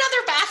 We're in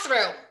another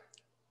bathroom.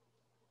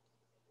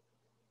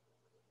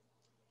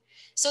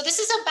 So this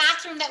is a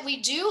bathroom that we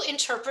do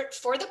interpret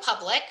for the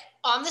public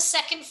on the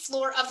second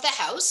floor of the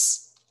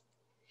house.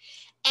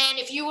 And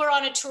if you were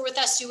on a tour with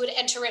us, you would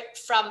enter it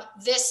from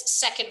this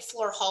second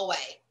floor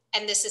hallway.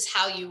 And this is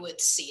how you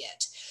would see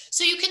it.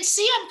 So you can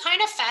see I'm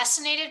kind of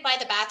fascinated by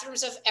the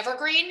bathrooms of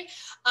Evergreen.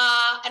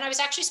 And I was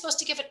actually supposed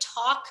to give a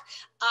talk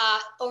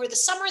over the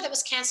summer that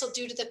was canceled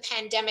due to the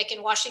pandemic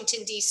in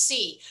Washington,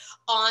 D.C.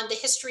 on the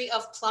history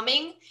of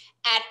plumbing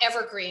at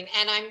Evergreen.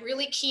 And I'm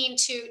really keen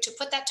to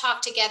put that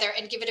talk together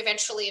and give it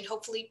eventually, and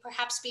hopefully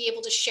perhaps be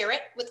able to share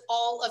it with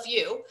all of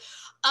you.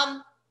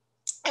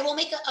 I will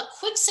make a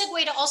quick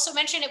segue to also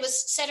mention, it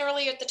was said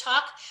earlier at the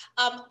talk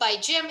by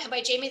Jim and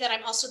by Jamie that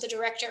I'm also the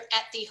director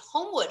at the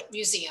Homewood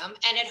Museum.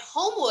 And at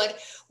Homewood,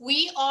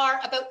 we are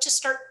about to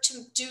start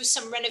to do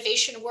some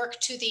renovation work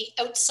to the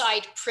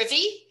outside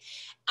privy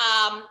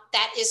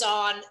that is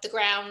on the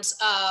grounds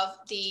of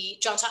the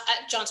Johns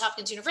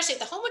Hopkins University,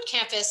 the Homewood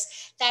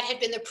campus, that had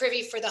been the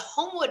privy for the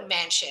Homewood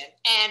Mansion.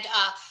 And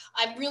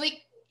I'm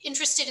really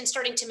interested in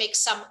starting to make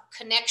some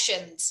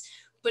connections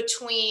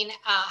between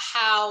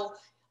how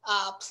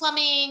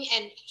plumbing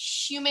and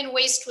human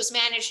waste was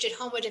managed at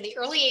Homewood in the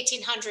early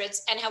 1800s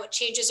and how it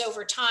changes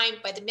over time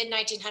by the mid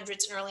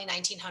 1800s and early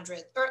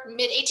 1900s, or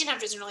mid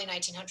 1800s and early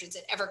 1900s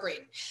at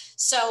Evergreen.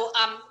 So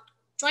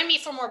join me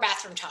for more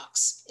bathroom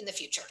talks in the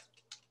future.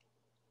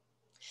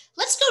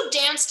 Let's go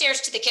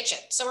downstairs to the kitchen.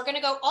 So we're going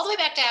to go all the way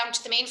back down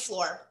to the main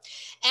floor.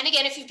 And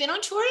again, if you've been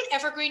on tour at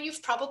Evergreen,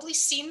 you've probably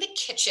seen the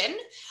kitchen,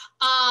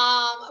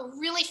 a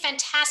really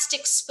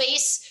fantastic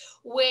space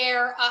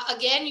where,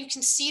 again, you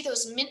can see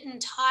those Minton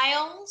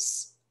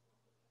tiles.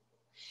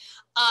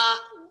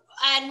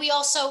 And we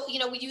also,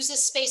 we use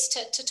this space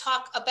to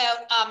talk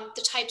about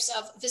the types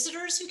of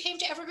visitors who came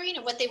to Evergreen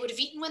and what they would have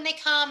eaten when they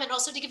come, and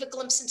also to give a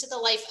glimpse into the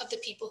life of the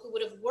people who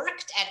would have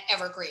worked at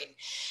Evergreen.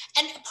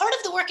 And part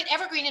of the work at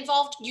Evergreen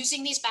involved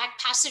using these back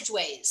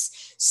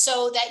passageways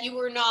so that you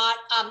were not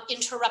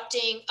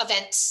interrupting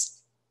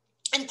events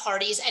and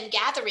parties and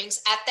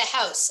gatherings at the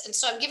house. And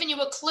so I'm giving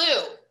you a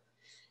clue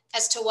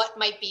as to what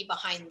might be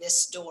behind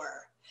this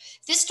door.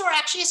 This door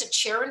actually has a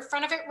chair in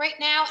front of it right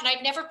now, and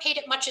I'd never paid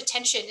it much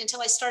attention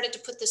until I started to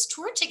put this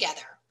tour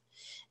together.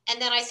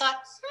 And then I thought,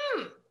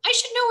 I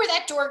should know where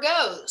that door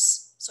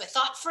goes. So I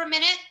thought for a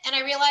minute and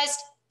I realized,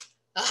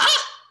 aha,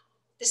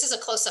 this is a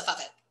close-up of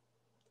it.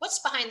 What's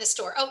behind this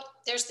door? Oh,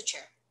 there's the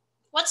chair.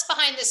 What's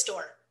behind this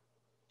door?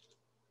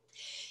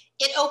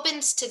 It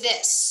opens to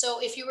this.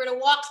 So if you were to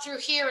walk through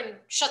here and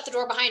shut the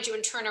door behind you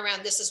and turn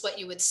around, this is what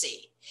you would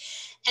see.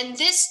 And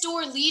this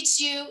door leads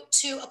you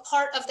to a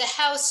part of the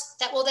house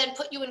that will then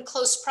put you in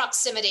close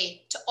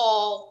proximity to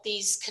all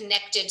these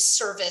connected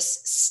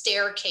service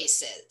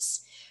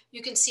staircases.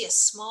 You can see a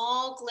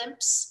small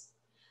glimpse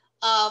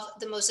of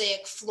the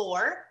mosaic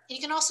floor. And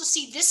you can also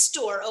see this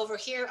door over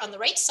here on the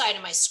right side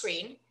of my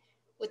screen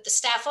with the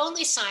staff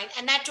only sign,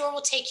 and that door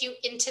will take you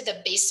into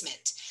the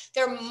basement.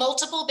 There are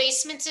multiple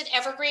basements at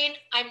Evergreen.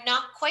 I'm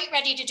not quite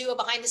ready to do a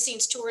behind the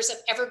scenes tours of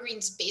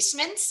Evergreen's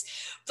basements,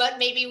 but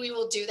maybe we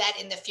will do that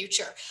in the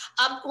future.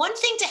 One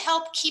thing to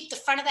help keep the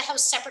front of the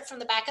house separate from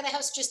the back of the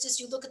house, just as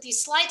you look at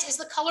these slides, is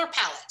the color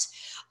palette.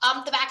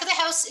 The back of the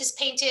house is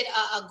painted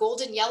a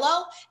golden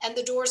yellow, and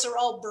the doors are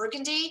all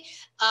burgundy.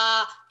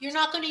 You're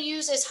not going to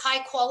use as high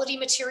quality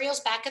materials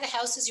back of the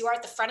house as you are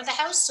at the front of the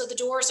house. So the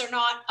doors are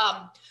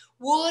not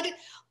wood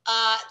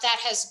that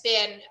has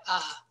been,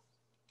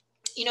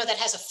 that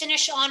has a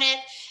finish on it.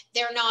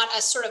 They're not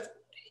a sort of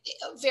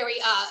very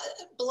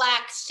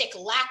black, thick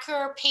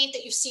lacquer paint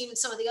that you've seen in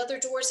some of the other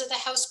doors of the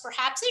house,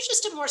 perhaps. It's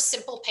just a more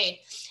simple paint.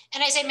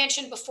 And as I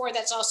mentioned before,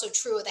 that's also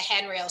true of the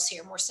handrails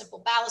here, more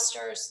simple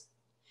balusters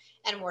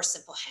and more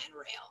simple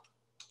handrail.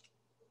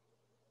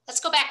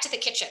 Let's go back to the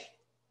kitchen.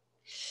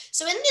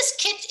 So in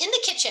the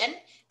kitchen,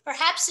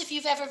 perhaps if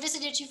you've ever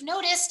visited, you've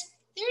noticed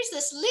there's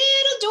this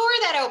little door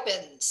that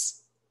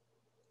opens.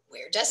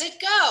 Where does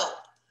it go?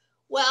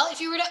 Well,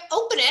 if you were to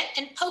open it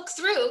and poke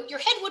through, your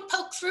head would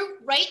poke through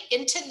right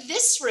into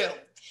this room.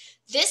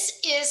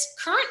 This is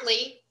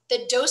currently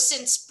the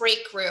docent's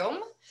break room.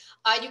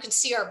 You can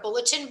see our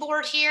bulletin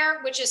board here,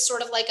 which is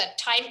sort of like a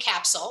time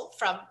capsule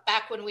from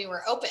back when we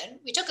were open.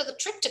 We took a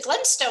trip to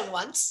Glenstone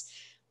once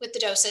with the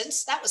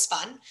docents. That was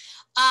fun.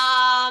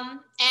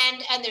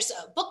 And there's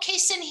a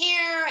bookcase in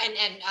here,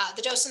 and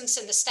the docents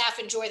and the staff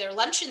enjoy their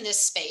lunch in this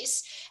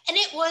space. And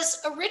it was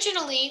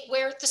originally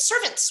where the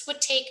servants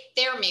would take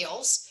their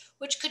meals,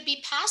 which could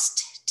be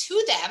passed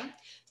to them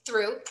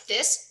through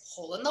this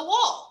hole in the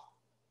wall.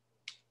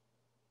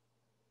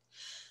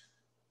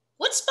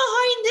 What's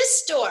behind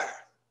this door?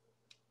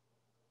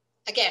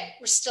 Again,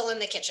 we're still in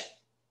the kitchen.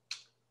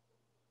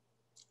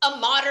 a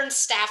modern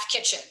staff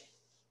kitchen.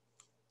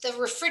 The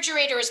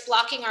refrigerator is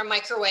blocking our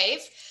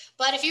microwave,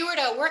 but if you were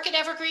to work at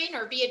Evergreen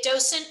or be a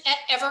docent at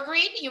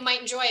Evergreen, you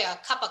might enjoy a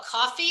cup of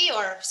coffee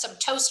or some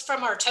toast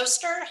from our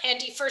toaster,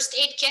 handy first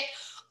aid kit,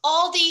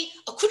 all the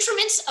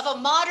accoutrements of a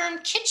modern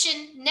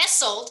kitchen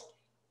nestled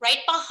right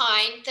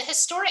behind the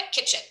historic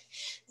kitchen.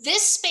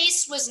 This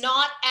space was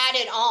not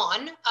added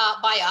on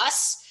by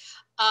us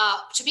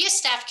to be a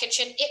staff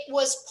kitchen. It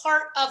was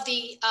part of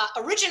the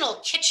original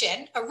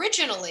kitchen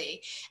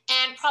originally,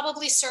 and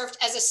probably served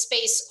as a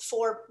space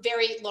for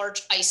very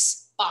large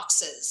ice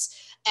boxes.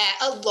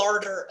 A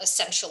larder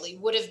essentially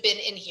would have been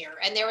in here.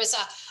 And there was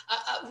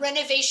a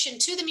renovation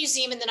to the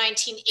museum in the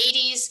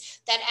 1980s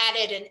that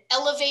added an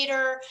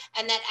elevator,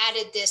 and that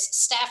added this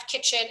staff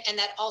kitchen, and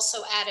that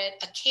also added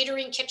a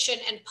catering kitchen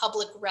and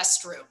public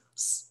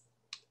restrooms.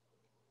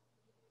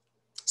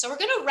 So we're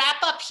going to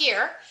wrap up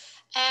here.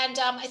 And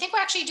I think we're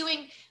actually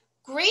doing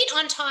great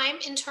on time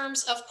in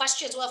terms of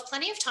questions. We'll have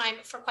plenty of time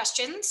for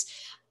questions.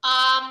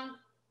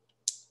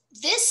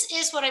 This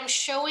is what I'm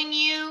showing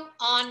you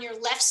on your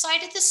left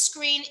side of the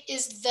screen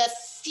is the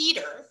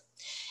theater.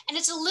 And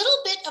it's a little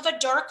bit of a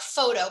dark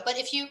photo, but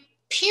if you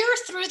peer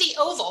through the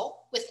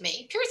oval with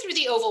me,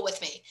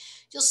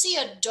 you'll see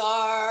a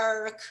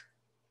dark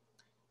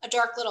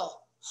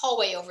little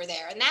hallway over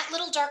there. And that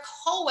little dark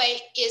hallway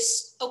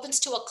opens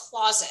to a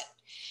closet.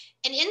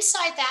 And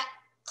inside that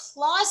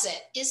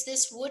closet is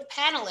this wood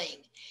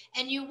paneling.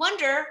 And you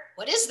wonder,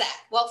 what is that?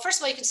 Well, first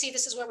of all, you can see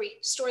this is where we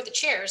store the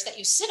chairs that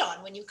you sit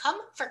on when you come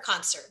for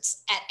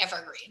concerts at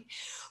Evergreen.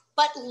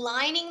 But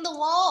lining the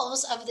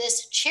walls of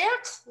this chair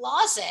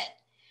closet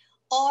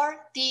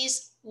are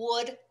these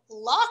wood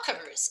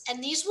lockers.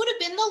 And these would have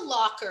been the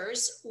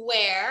lockers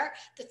where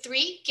the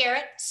three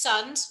Garrett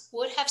sons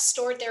would have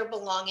stored their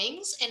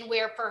belongings, and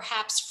where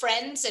perhaps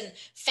friends and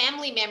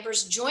family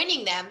members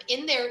joining them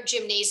in their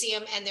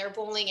gymnasium and their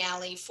bowling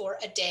alley for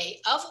a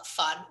day of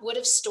fun would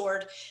have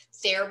stored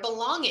their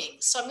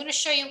belongings. So I'm going to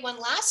show you one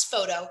last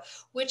photo,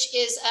 which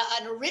is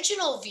an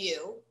original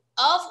view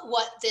of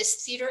what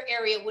this theater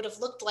area would have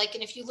looked like.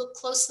 And if you look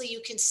closely,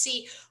 you can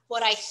see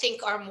what I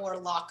think are more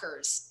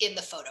lockers in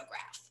the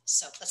photograph.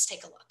 So let's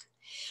take a look.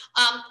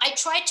 I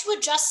tried to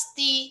adjust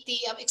the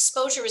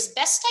exposure as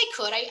best I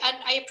could.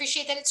 I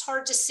appreciate that it's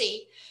hard to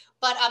see,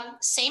 but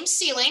same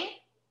ceiling.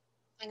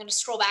 I'm going to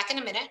scroll back in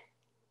a minute.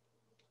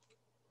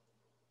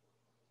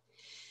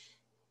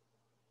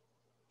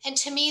 And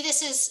to me,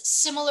 this is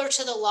similar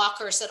to the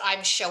lockers that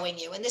I'm showing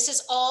you. And this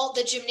is all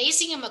the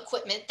gymnasium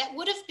equipment that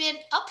would have been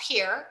up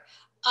here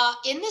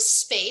in this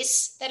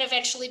space that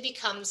eventually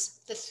becomes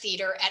the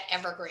theater at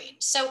Evergreen.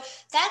 So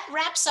that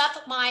wraps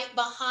up my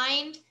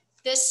behind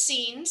the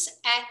scenes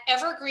at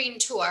Evergreen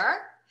tour.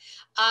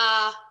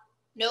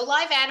 No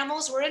live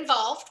animals were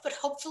involved, but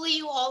hopefully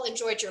you all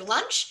enjoyed your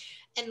lunch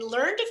and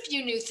learned a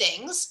few new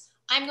things.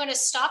 I'm going to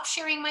stop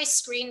sharing my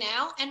screen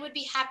now and would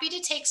be happy to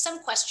take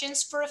some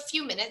questions for a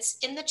few minutes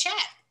in the chat.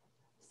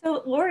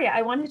 So Lori,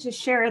 I wanted to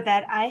share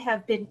that I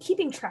have been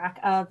keeping track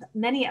of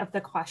many of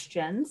the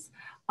questions.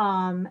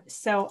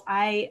 So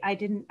I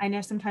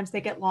know sometimes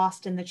they get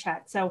lost in the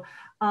chat. So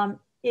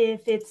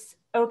if it's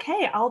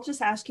okay, I'll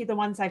just ask you the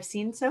ones I've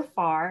seen so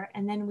far,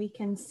 and then we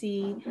can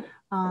see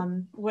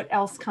what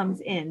else comes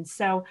in.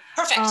 So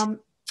perfect.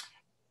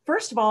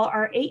 First of all,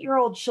 are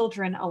 8-year-old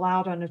children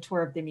allowed on a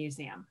tour of the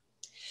museum?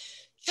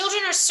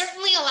 Children are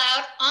certainly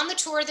allowed on the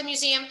tour of the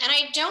museum, and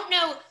I don't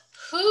know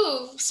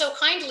who so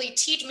kindly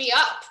teed me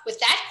up with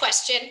that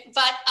question,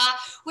 but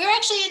we're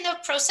actually in the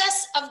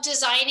process of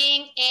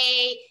designing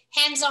a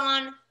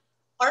hands-on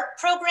art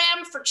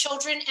program for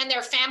children and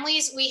their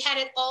families. We had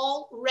it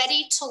all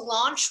ready to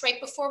launch right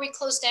before we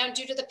closed down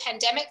due to the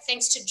pandemic,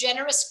 thanks to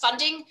generous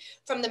funding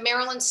from the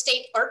Maryland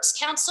State Arts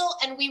Council,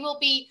 and we will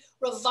be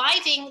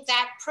reviving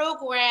that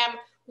program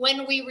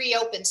when we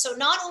reopen. So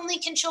not only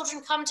can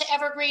children come to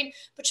Evergreen,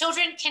 but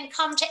children can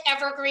come to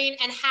Evergreen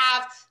and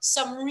have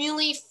some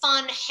really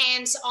fun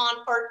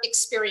hands-on art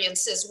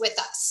experiences with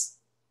us.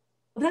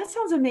 Well, that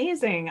sounds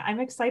amazing. I'm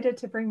excited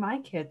to bring my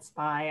kids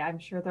by. I'm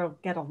sure they'll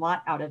get a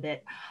lot out of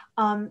it.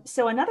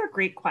 So another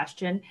great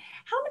question,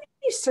 how many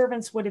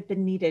servants would have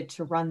been needed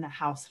to run the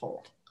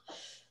household?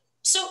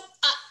 So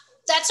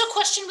that's a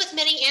question with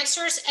many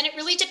answers, and it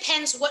really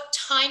depends what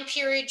time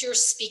period you're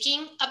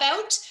speaking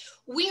about.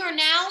 We are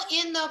now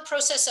in the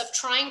process of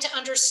trying to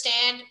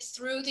understand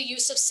through the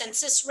use of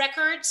census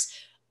records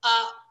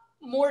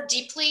more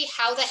deeply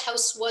how the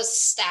house was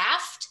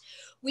staffed.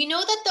 We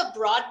know that the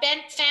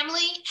Broadbent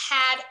family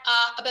had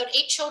about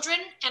 8 children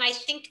and I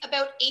think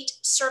about 8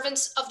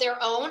 servants of their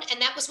own.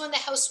 And that was when the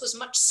house was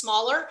much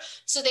smaller.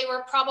 So they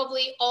were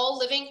probably all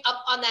living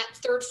up on that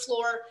 3rd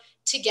floor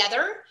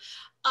together.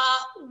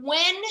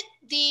 When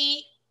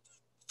T.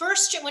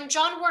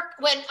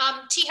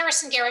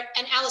 Harrison Garrett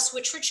and Alice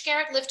Whitridge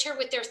Garrett lived here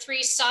with their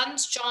 3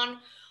 sons, John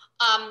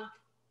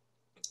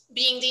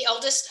being the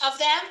eldest of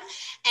them,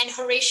 and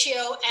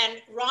Horatio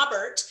and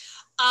Robert,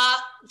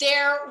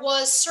 there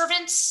was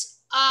servants,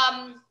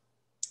 I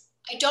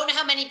don't know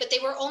how many, but they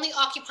were only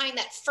occupying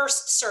that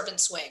 1st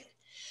servants wing.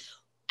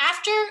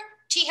 After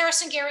T.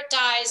 Harrison Garrett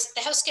dies,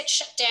 the house gets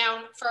shut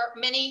down for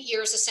many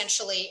years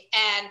essentially,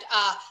 and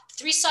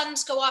 3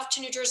 sons go off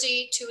to New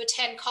Jersey to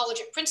attend college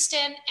at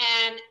Princeton,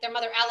 and their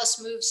mother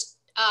Alice moves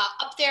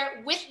up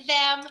there with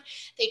them.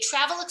 They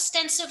travel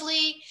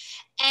extensively,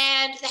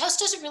 and the house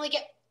doesn't really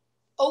get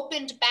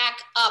opened back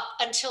up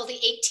until the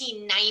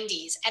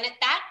 1890s. And at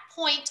that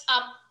point,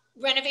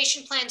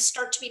 renovation plans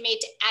start to be made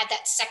to add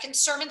that second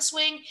servants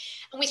wing.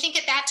 And we think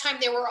at that time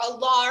there were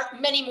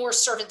many more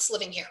servants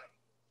living here.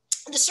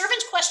 The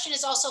servants question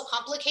is also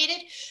complicated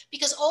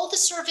because all the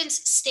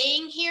servants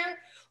staying here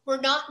were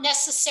not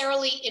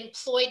necessarily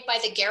employed by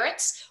the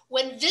Garretts.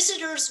 When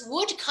visitors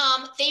would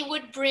come, they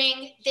would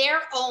bring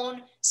their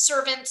own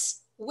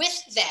servants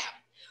with them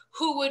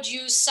who would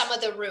use some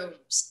of the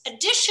rooms.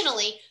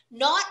 Additionally,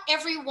 not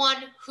everyone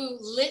who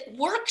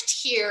worked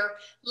here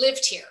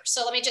lived here.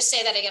 So let me just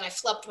say that again. I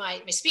flubbed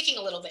my speaking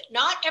a little bit.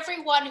 Not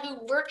everyone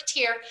who worked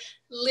here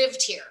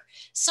lived here.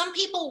 Some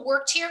people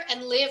worked here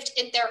and lived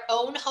in their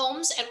own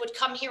homes and would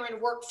come here and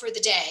work for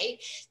the day.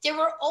 There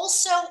were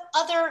also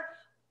other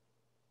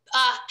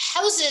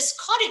houses,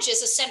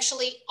 cottages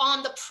essentially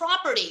on the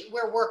property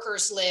where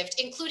workers lived,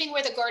 including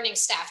where the gardening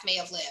staff may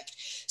have lived.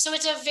 So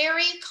it's a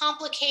very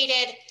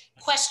complicated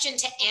question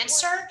to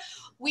answer.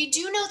 We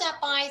do know that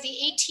by the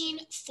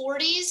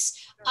 1840s,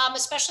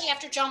 especially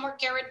after John Mark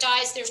Garrett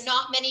dies, there's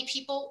not many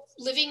people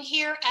living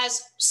here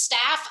as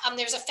staff.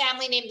 There's a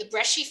family named the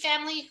Bresci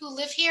family who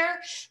live here.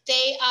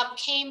 They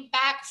came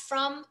back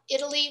from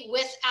Italy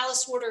with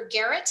Alice Warder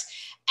Garrett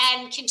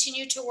and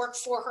continued to work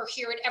for her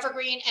here at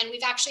Evergreen. And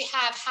we've actually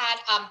have had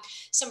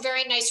some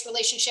very nice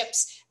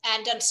relationships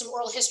and done some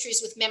oral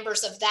histories with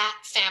members of that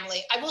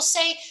family. I will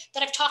say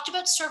that I've talked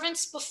about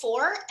servants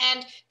before,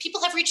 and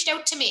people have reached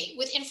out to me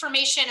with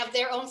information of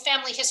their own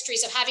family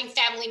histories of having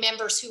family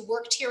members who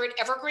worked here at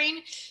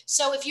Evergreen.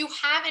 So if you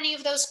have any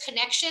of those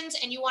connections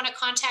and you want to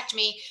contact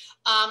me,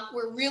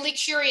 we're really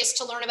curious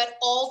to learn about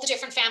all the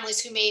different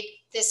families who made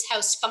this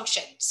house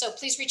function. So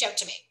please reach out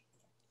to me.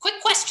 Quick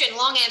question,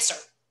 long answer.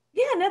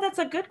 Yeah, no, that's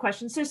a good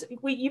question. So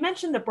you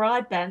mentioned the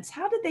Broadbents.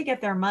 How did they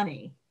get their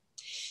money?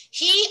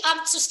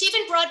 So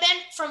Stephen Broadbent,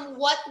 from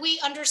what we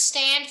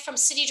understand from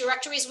city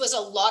directories, was a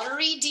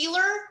lottery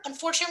dealer.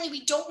 Unfortunately,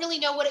 we don't really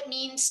know what it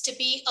means to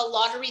be a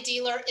lottery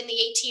dealer in the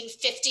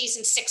 1850s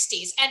and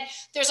 60s. And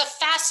there's a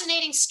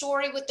fascinating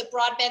story with the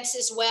Broadbents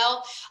as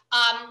well.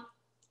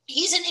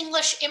 He's an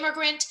English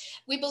immigrant.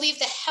 We believe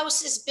the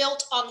house is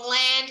built on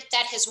land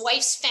that his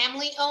wife's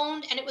family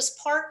owned, and it was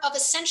part of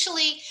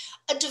essentially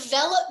a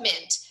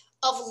development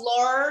of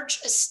large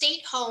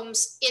estate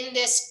homes in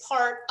this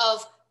part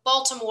of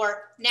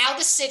Baltimore, now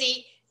the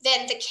city,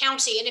 then the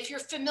county. And if you're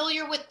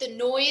familiar with the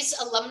Noyes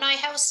Alumni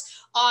House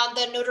on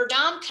the Notre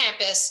Dame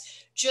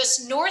campus,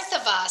 just north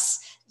of us,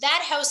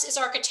 that house is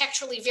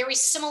architecturally very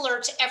similar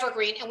to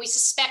Evergreen, and we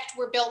suspect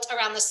were built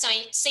around the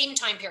same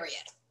time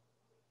period.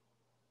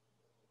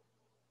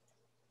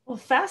 Well,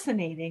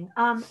 fascinating.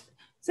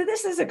 So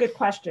this is a good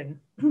question.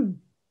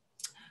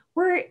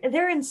 Were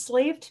there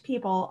enslaved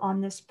people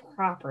on this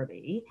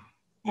property,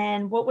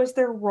 and what was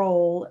their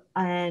role,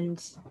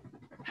 and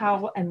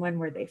how and when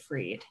were they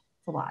freed?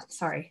 It's a lot,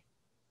 sorry.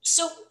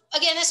 So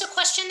again, it's a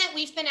question that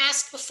we've been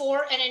asked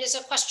before, and it is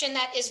a question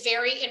that is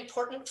very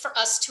important for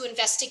us to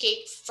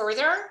investigate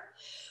further.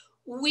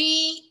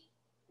 We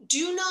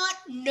do not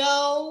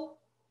know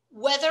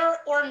whether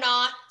or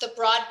not the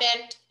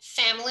Broadbent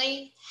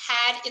family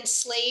had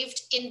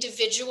enslaved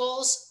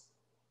individuals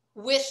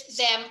with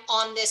them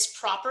on this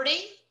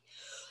property.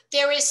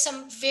 There is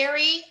some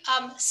very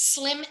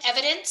slim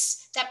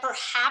evidence that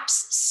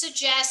perhaps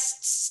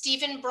suggests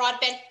Stephen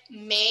Broadbent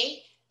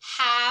may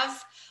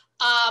have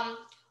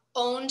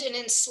owned an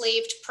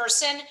enslaved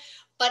person,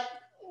 but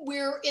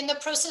we're in the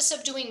process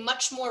of doing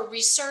much more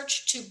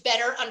research to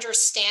better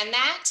understand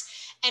that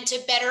and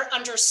to better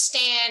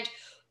understand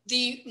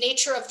the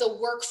nature of the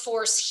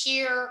workforce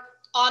here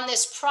on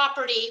this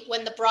property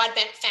when the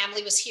Broadbent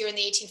family was here in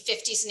the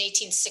 1850s and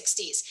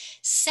 1860s.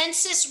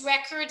 Census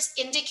records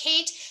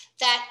indicate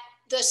that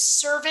the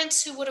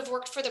servants who would have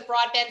worked for the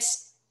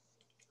Broadbents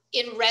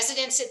in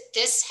residence at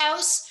this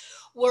house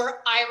were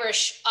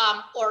Irish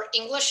or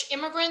English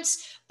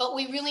immigrants, but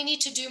we really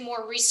need to do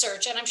more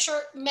research. And I'm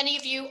sure many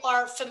of you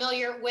are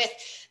familiar with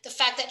the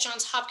fact that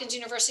Johns Hopkins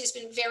University has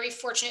been very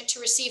fortunate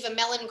to receive a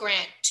Mellon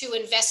grant to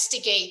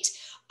investigate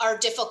our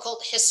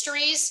difficult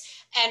histories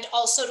and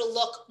also to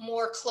look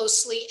more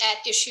closely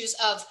at issues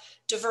of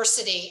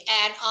diversity.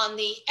 And on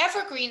the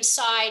Evergreen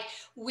side,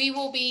 we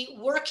will be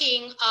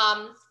working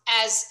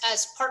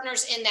as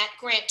partners in that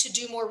grant to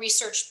do more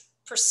research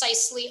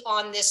precisely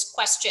on this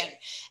question.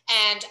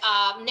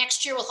 And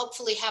next year, we'll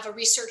hopefully have a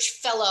research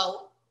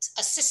fellow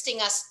assisting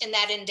us in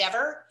that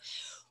endeavor.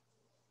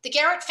 The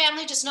Garrett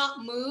family does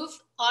not move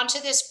onto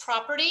this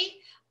property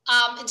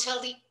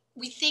until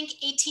we think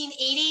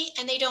 1880,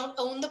 and they don't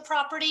own the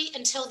property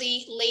until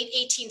the late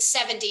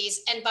 1870s.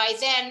 And by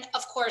then,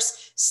 of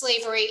course,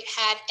 slavery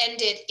had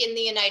ended in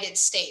the United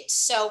States.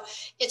 So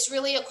it's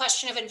really a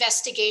question of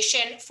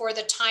investigation for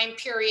the time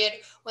period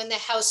when the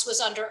house was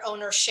under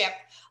ownership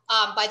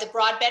by the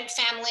Broadbent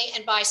family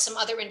and by some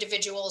other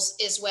individuals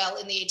as well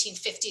in the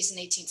 1850s and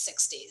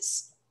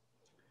 1860s.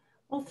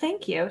 Well,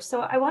 thank you.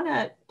 So I want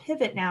to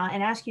pivot now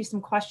and ask you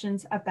some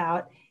questions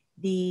about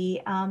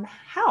the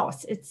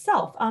house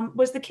itself.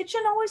 Was the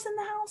kitchen always in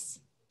the house?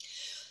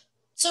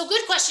 So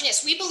good question.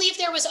 Yes, we believe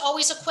there was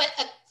always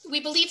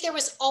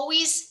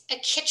a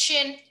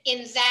kitchen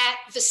in that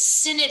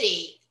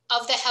vicinity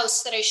of the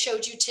house that I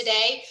showed you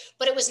today,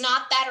 but it was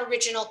not that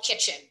original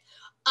kitchen.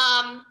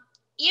 I'm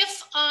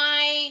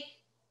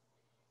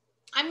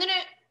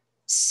gonna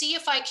see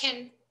if I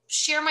can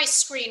share my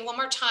screen one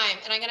more time,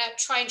 and I'm gonna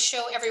try and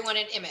show everyone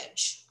an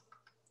image.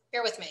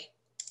 Bear with me.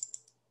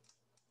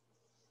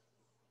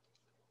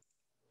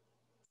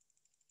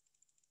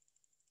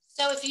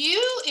 So if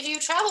you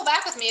travel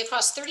back with me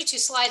across 32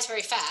 slides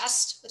very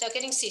fast without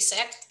getting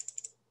seasick.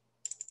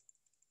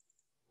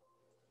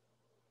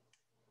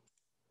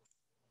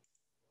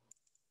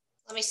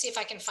 Let me see if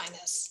I can find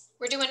this.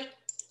 We're doing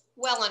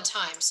well on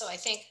time, so I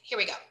think, here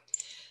we go.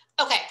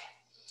 Okay,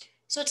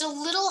 so it's a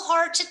little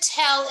hard to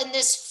tell in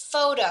this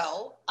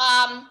photo.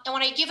 And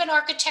when I give an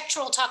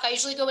architectural talk, I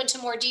usually go into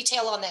more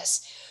detail on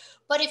this.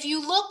 But if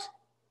you look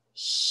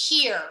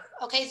here,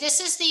 okay, this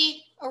is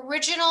the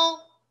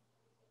original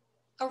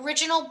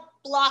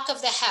block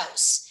of the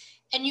house.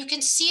 And you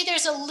can see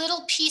there's a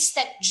little piece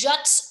that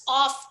juts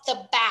off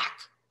the back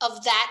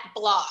of that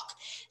block.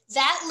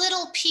 That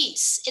little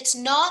piece, it's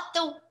not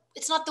the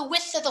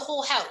width of the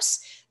whole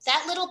house.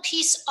 That little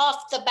piece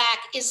off the back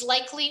is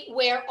likely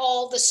where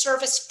all the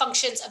service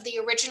functions of the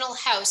original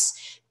house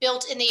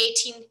built in the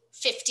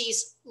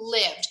 1850s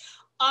lived.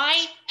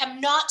 I am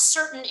not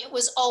certain it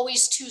was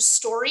always 2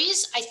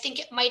 stories. I think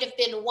it might have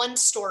been 1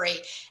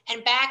 story.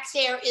 And back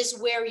there is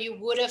where you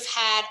would have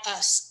had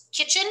a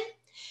kitchen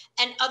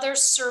and other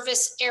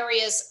service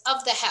areas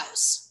of the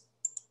house.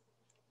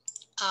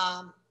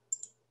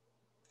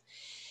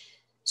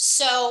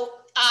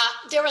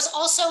 There was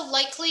also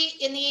likely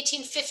in the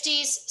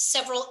 1850s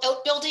several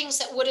outbuildings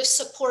that would have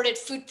supported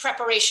food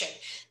preparation.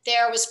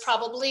 There was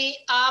probably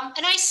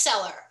an ice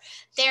cellar.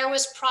 There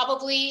was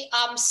probably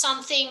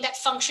something that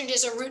functioned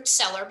as a root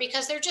cellar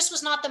because there just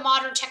was not the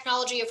modern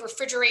technology of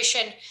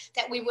refrigeration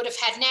that we would have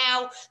had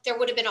now. There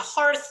would have been a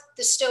hearth.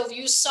 The stove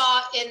you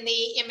saw in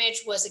the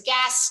image was a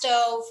gas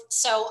stove.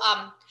 So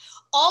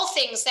all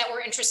things that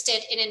we're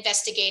interested in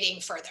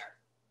investigating further.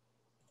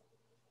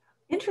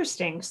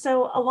 Interesting.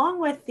 So along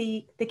with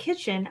the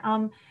kitchen,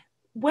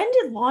 when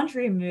did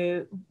laundry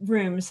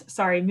rooms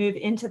move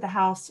into the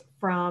house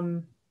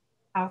from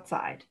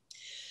outside?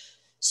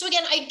 So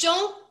again, I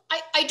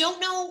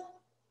don't know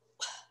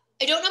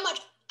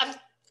much.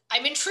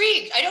 I'm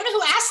intrigued. I don't know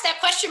who asked that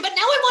question, but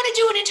now I want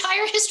to do an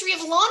entire history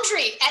of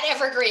laundry at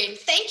Evergreen.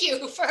 Thank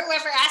you for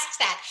whoever asked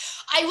that.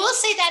 I will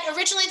say that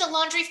originally the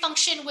laundry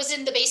function was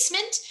in the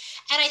basement,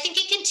 and I think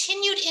it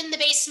continued in the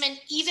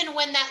basement even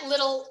when that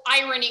little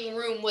ironing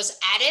room was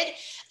added.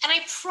 And I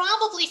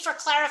probably, for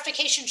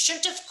clarification,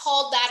 shouldn't have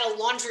called that a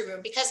laundry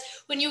room, because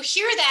when you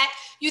hear that,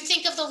 you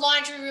think of the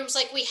laundry rooms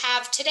like we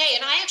have today.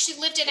 And I actually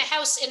lived in a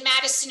house in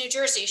Madison, New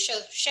Jersey,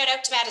 shout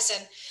out to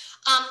Madison,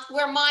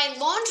 where my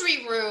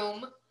laundry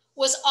room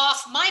was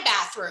off my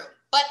bathroom,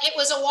 but it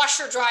was a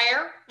washer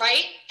dryer,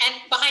 right? And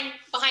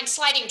behind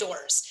sliding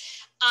doors.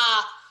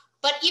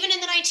 But even in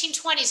the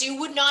 1920s, you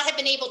would not have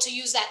been able to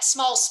use that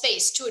small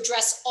space to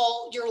address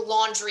all your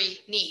laundry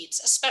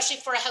needs, especially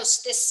for a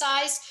house this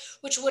size,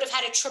 which would have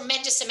had a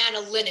tremendous amount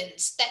of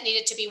linens that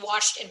needed to be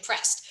washed and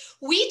pressed.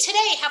 We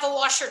today have a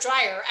washer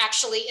dryer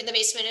actually in the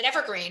basement at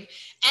Evergreen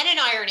and an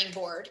ironing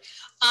board.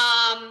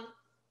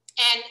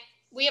 And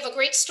we have a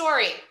great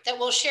story that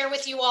we'll share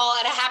with you all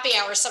at a happy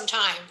hour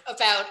sometime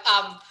about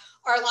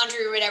our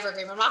laundry room at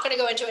Evergreen. I'm not going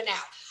to go into it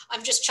now.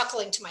 I'm just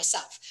chuckling to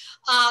myself.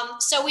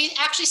 So we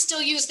actually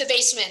still use the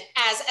basement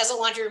as a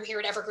laundry room here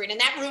at Evergreen. And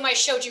that room I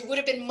showed you would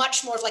have been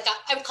much more of like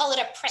I would call it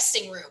a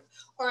pressing room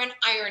or an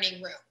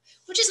ironing room,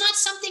 which is not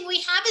something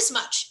we have as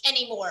much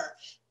anymore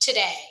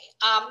today.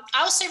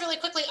 I'll say really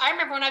quickly, I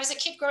remember when I was a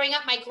kid growing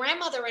up, my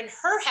grandmother in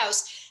her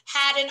house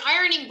had an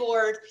ironing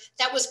board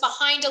that was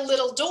behind a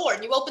little door.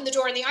 And you open the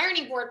door and the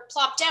ironing board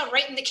plopped down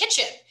right in the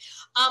kitchen.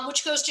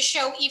 Which goes to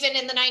show even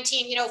in the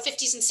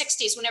 50s and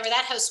 60s, whenever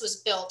that house was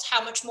built,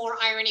 how much more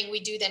ironing we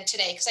do than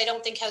today, because I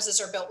don't think houses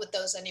are built with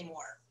those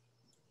anymore.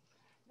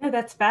 No,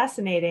 that's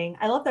fascinating.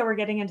 I love that we're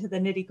getting into the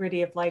nitty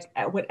gritty of like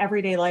what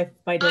everyday life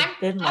might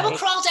have been like. I will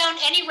crawl down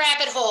any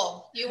rabbit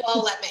hole you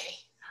all let me.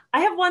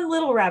 I have one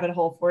little rabbit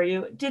hole for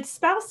you. Did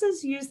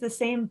spouses use the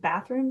same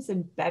bathrooms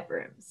and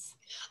bedrooms?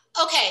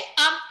 Okay,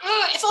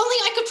 if only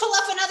I could pull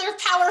up another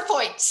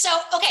PowerPoint.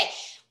 So, okay,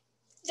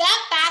 that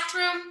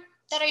bathroom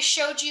that I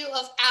showed you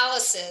of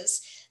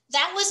Alice's,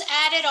 that was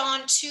added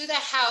on to the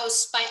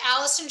house by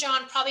Alice and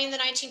John, probably in the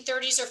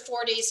 1930s or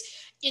 40s,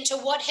 into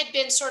what had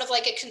been sort of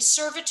like a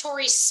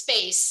conservatory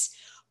space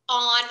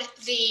on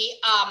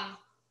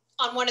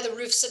on one of the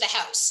roofs of the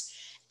house.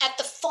 At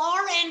the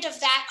far end of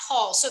that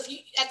hall, so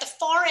at the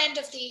far end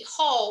of the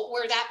hall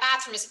where that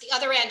bathroom is, at the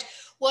other end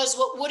was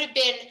what would have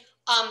been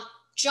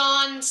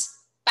John's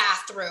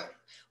bathroom,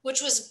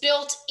 which was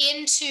built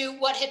into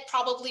what had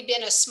probably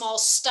been a small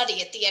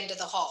study at the end of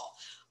the hall.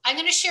 I'm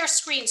going to share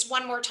screens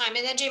one more time,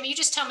 and then Jamie, you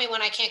just tell me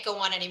when I can't go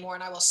on anymore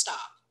and I will stop.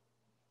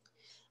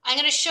 I'm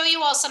going to show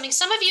you all something.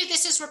 Some of you,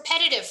 this is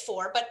repetitive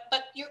for, but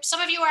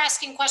some of you are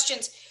asking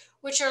questions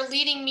which are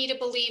leading me to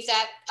believe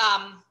that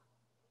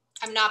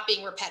I'm not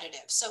being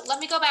repetitive. So let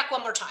me go back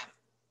one more time.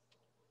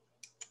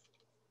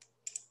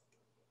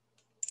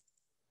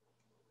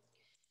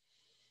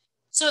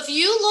 So if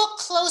you look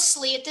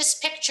closely at this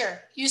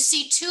picture, you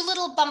see two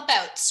little bump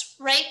outs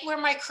right where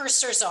my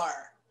cursors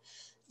are.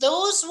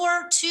 Those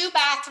were two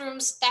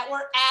bathrooms that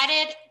were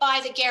added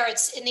by the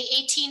Garretts in the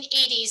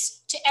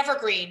 1880s to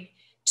Evergreen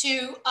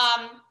to,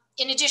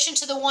 in addition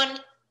to the one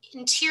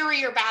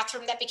interior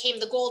bathroom that became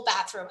the gold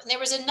bathroom. And there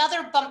was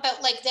another bump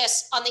out like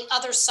this on the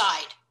other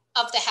side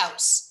of the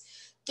house.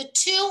 The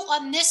two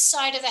on this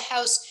side of the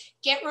house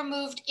get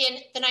removed in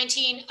the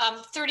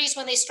 1930s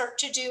when they start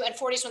to do, and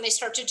 40s when they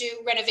start to do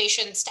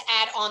renovations to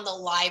add on the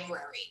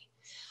library.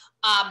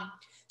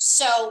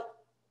 So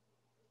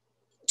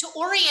to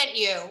orient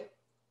you,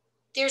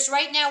 there's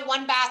right now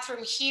one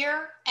bathroom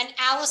here, and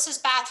Alice's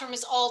bathroom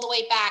is all the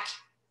way back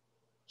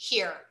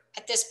here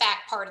at this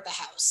back part of the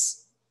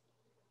house.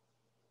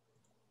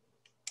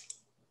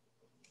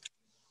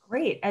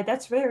 Great,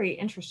 that's very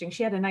interesting.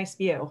 She had a nice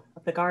view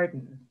of the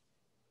garden.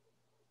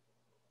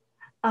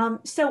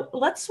 So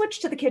let's switch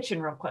to the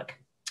kitchen real quick.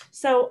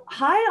 So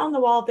high on the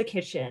wall of the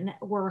kitchen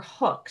were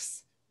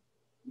hooks.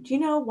 Do you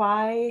know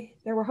why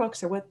there were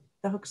hooks, or what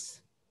the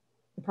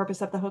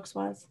purpose of the hooks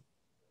was?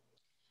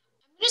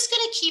 I'm just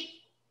gonna keep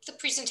the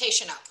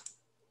presentation up.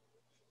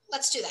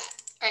 Let's do that.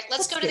 All right,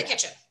 let's go to the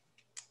kitchen.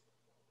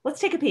 Let's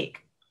take a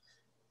peek.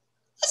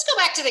 Let's go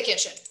back to the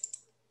kitchen.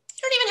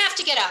 You don't even have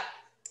to get up.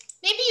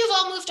 Maybe you've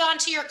all moved on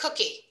to your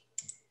cookie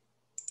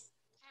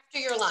after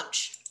your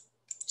lunch.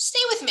 Stay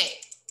with me.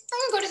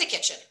 I'm gonna go to the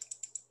kitchen.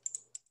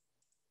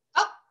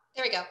 Oh,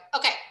 there we go.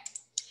 Okay.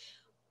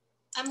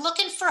 I'm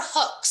looking for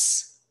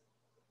hooks.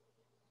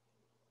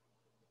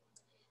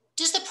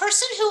 Does the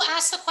person who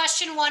asked the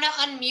question want to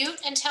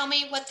unmute and tell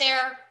me what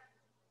they're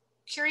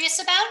curious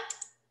about?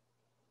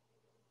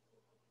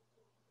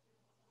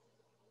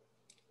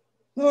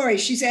 Lori,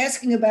 she's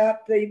asking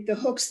about the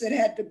hooks that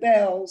had the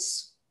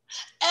bells.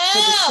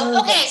 Oh,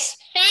 okay.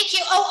 Thank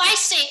you. Oh, I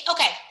see.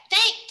 Okay.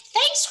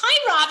 Thanks.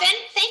 Hi, Robin.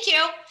 Thank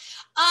you.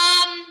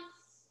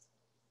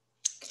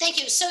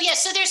 Thank you. So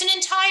yes, so there's an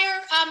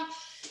entire,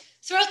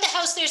 throughout the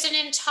house, there's an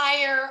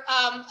entire,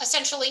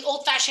 essentially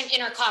old-fashioned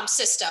intercom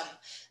system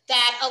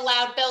that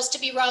allowed bells to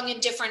be rung in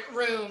different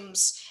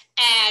rooms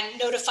and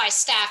notify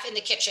staff in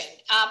the kitchen.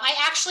 I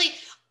actually,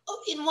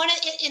 in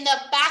the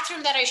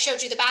bathroom that I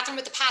showed you, the bathroom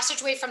with the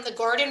passageway from the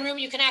garden room,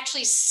 you can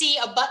actually see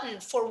a button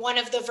for one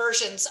of the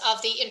versions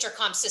of the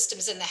intercom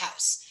systems in the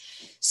house.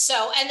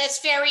 So, and that's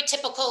very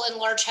typical in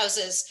large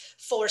houses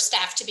for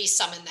staff to be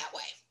summoned that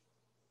way.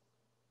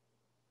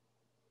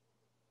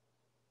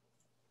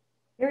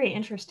 Very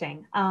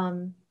interesting.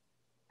 I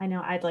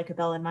know I'd like a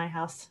bell in my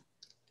house.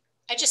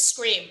 I just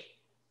scream.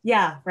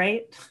 Yeah,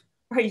 right?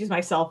 Or I use my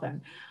cell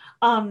phone.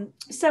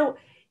 So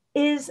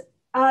this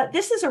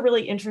is a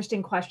really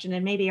interesting question,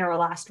 and maybe our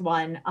last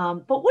one,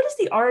 but what is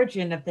the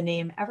origin of the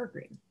name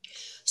Evergreen?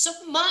 So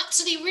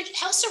the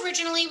house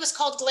originally was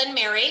called Glen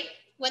Mary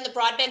when the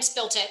Broadbents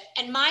built it.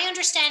 And my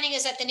understanding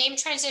is that the name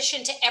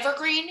transitioned to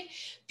Evergreen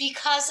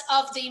because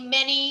of the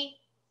many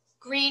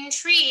green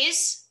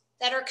trees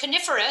that are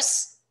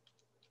coniferous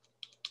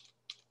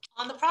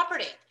on the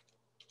property.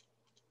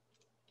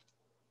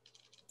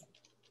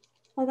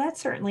 Well, that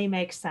certainly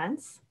makes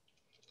sense.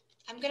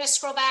 I'm going to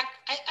scroll back.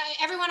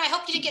 Everyone, I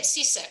hope you didn't get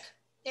seasick.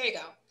 There you go.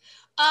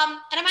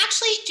 And I'm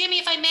actually, Jamie,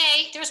 if I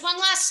may, there's one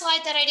last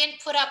slide that I didn't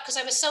put up because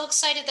I was so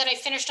excited that I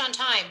finished on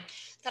time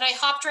that I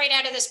hopped right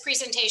out of this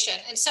presentation.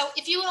 And so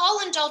if you would all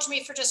indulge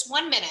me for just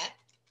 1 minute,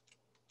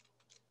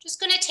 just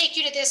going to take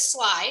you to this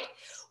slide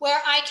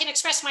where I can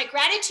express my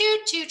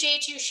gratitude to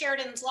JHU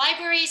Sheridan's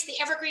Libraries, the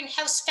Evergreen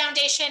House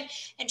Foundation,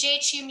 and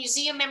JHU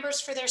Museum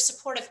members for their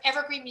support of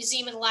Evergreen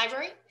Museum and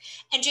Library.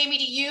 And Jamie,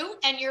 to you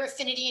and your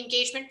Affinity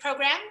Engagement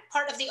Program,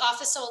 part of the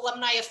Office of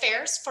Alumni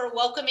Affairs, for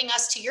welcoming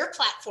us to your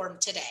platform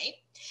today.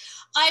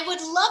 I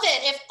would love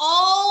it if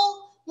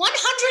all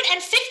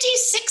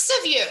 156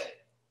 of you,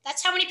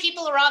 that's how many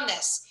people are on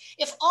this,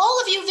 if all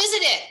of you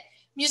visited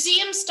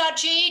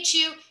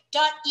museums.jhu.edu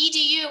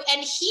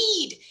and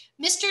heed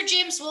Mr.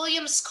 James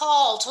Williams'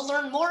 call to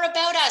learn more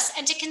about us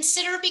and to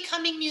consider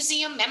becoming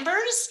museum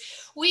members.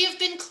 We have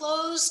been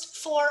closed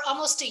for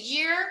almost a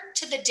year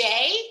to the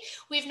day.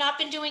 We've not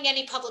been doing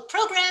any public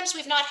programs.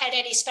 We've not had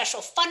any special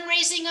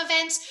fundraising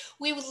events.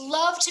 We would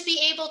love to be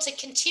able to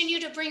continue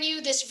to bring you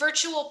this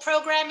virtual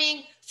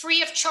programming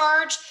free of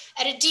charge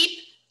at a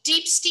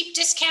steep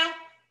discount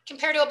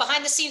compared to a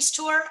behind the scenes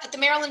tour at the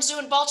Maryland Zoo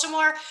in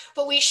Baltimore,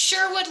 but we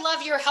sure would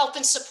love your help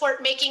and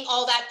support making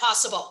all that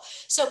possible.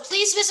 So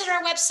please visit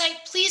our website.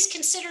 Please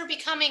consider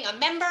becoming a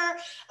member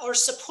or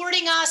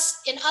supporting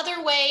us in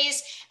other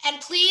ways.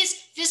 And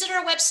please visit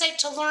our website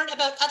to learn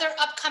about other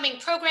upcoming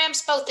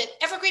programs, both at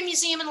Evergreen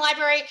Museum and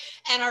Library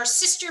and our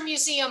sister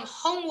museum,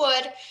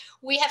 Homewood.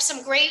 We have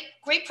some great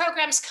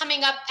programs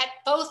coming up at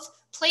both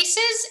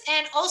places,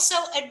 and also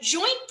a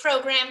joint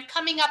program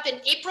coming up in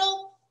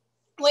April,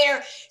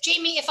 where,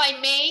 Jamie, if I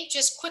may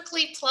just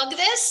quickly plug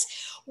this,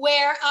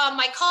 where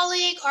my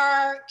colleague,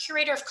 our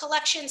Curator of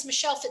Collections,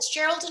 Michelle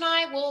Fitzgerald, and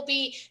I will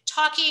be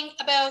talking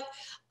about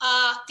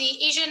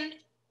the Asian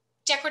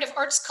decorative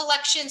arts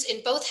collections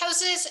in both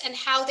houses and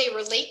how they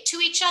relate to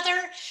each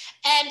other.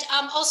 And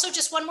also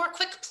just one more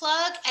quick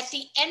plug, at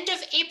the end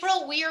of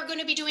April, we are going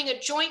to be doing a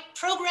joint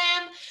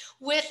program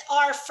with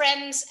our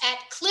friends at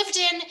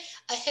Cliveden,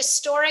 a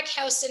historic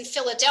house in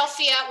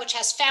Philadelphia, which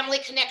has family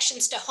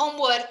connections to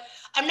Homewood.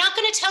 I'm not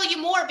going to tell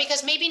you more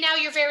because maybe now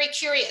you're very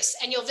curious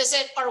and you'll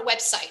visit our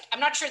website. I'm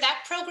not sure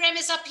that program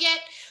is up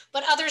yet,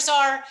 but others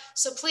are.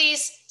 So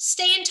please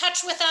stay in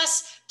touch with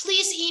us.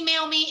 Please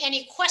email me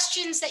any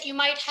questions that you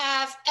might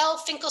have,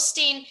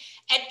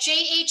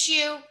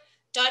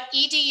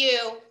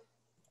 lfinkelstein@jhu.edu.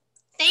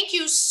 Thank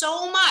you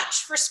so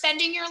much for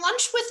spending your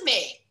lunch with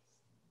me.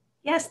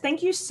 Yes,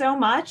 thank you so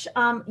much.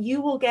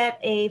 You will get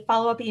a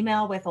follow-up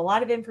email with a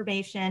lot of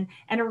information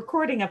and a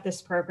recording of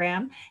this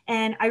program.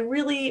 And I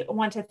really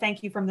want to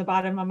thank you from the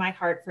bottom of my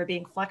heart for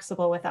being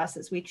flexible with us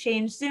as we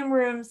change Zoom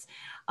rooms.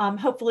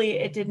 Hopefully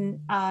it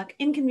didn't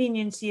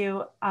inconvenience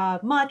you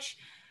much,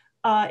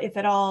 if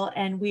at all,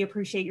 and we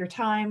appreciate your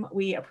time.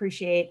 We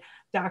appreciate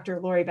Dr.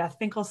 Lori Beth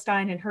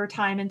Finkelstein and her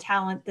time and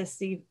talent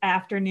this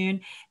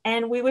afternoon.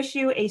 And we wish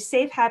you a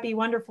safe, happy,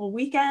 wonderful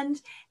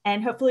weekend.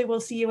 And hopefully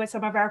we'll see you at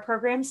some of our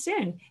programs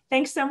soon.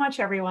 Thanks so much,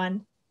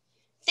 everyone.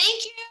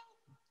 Thank you.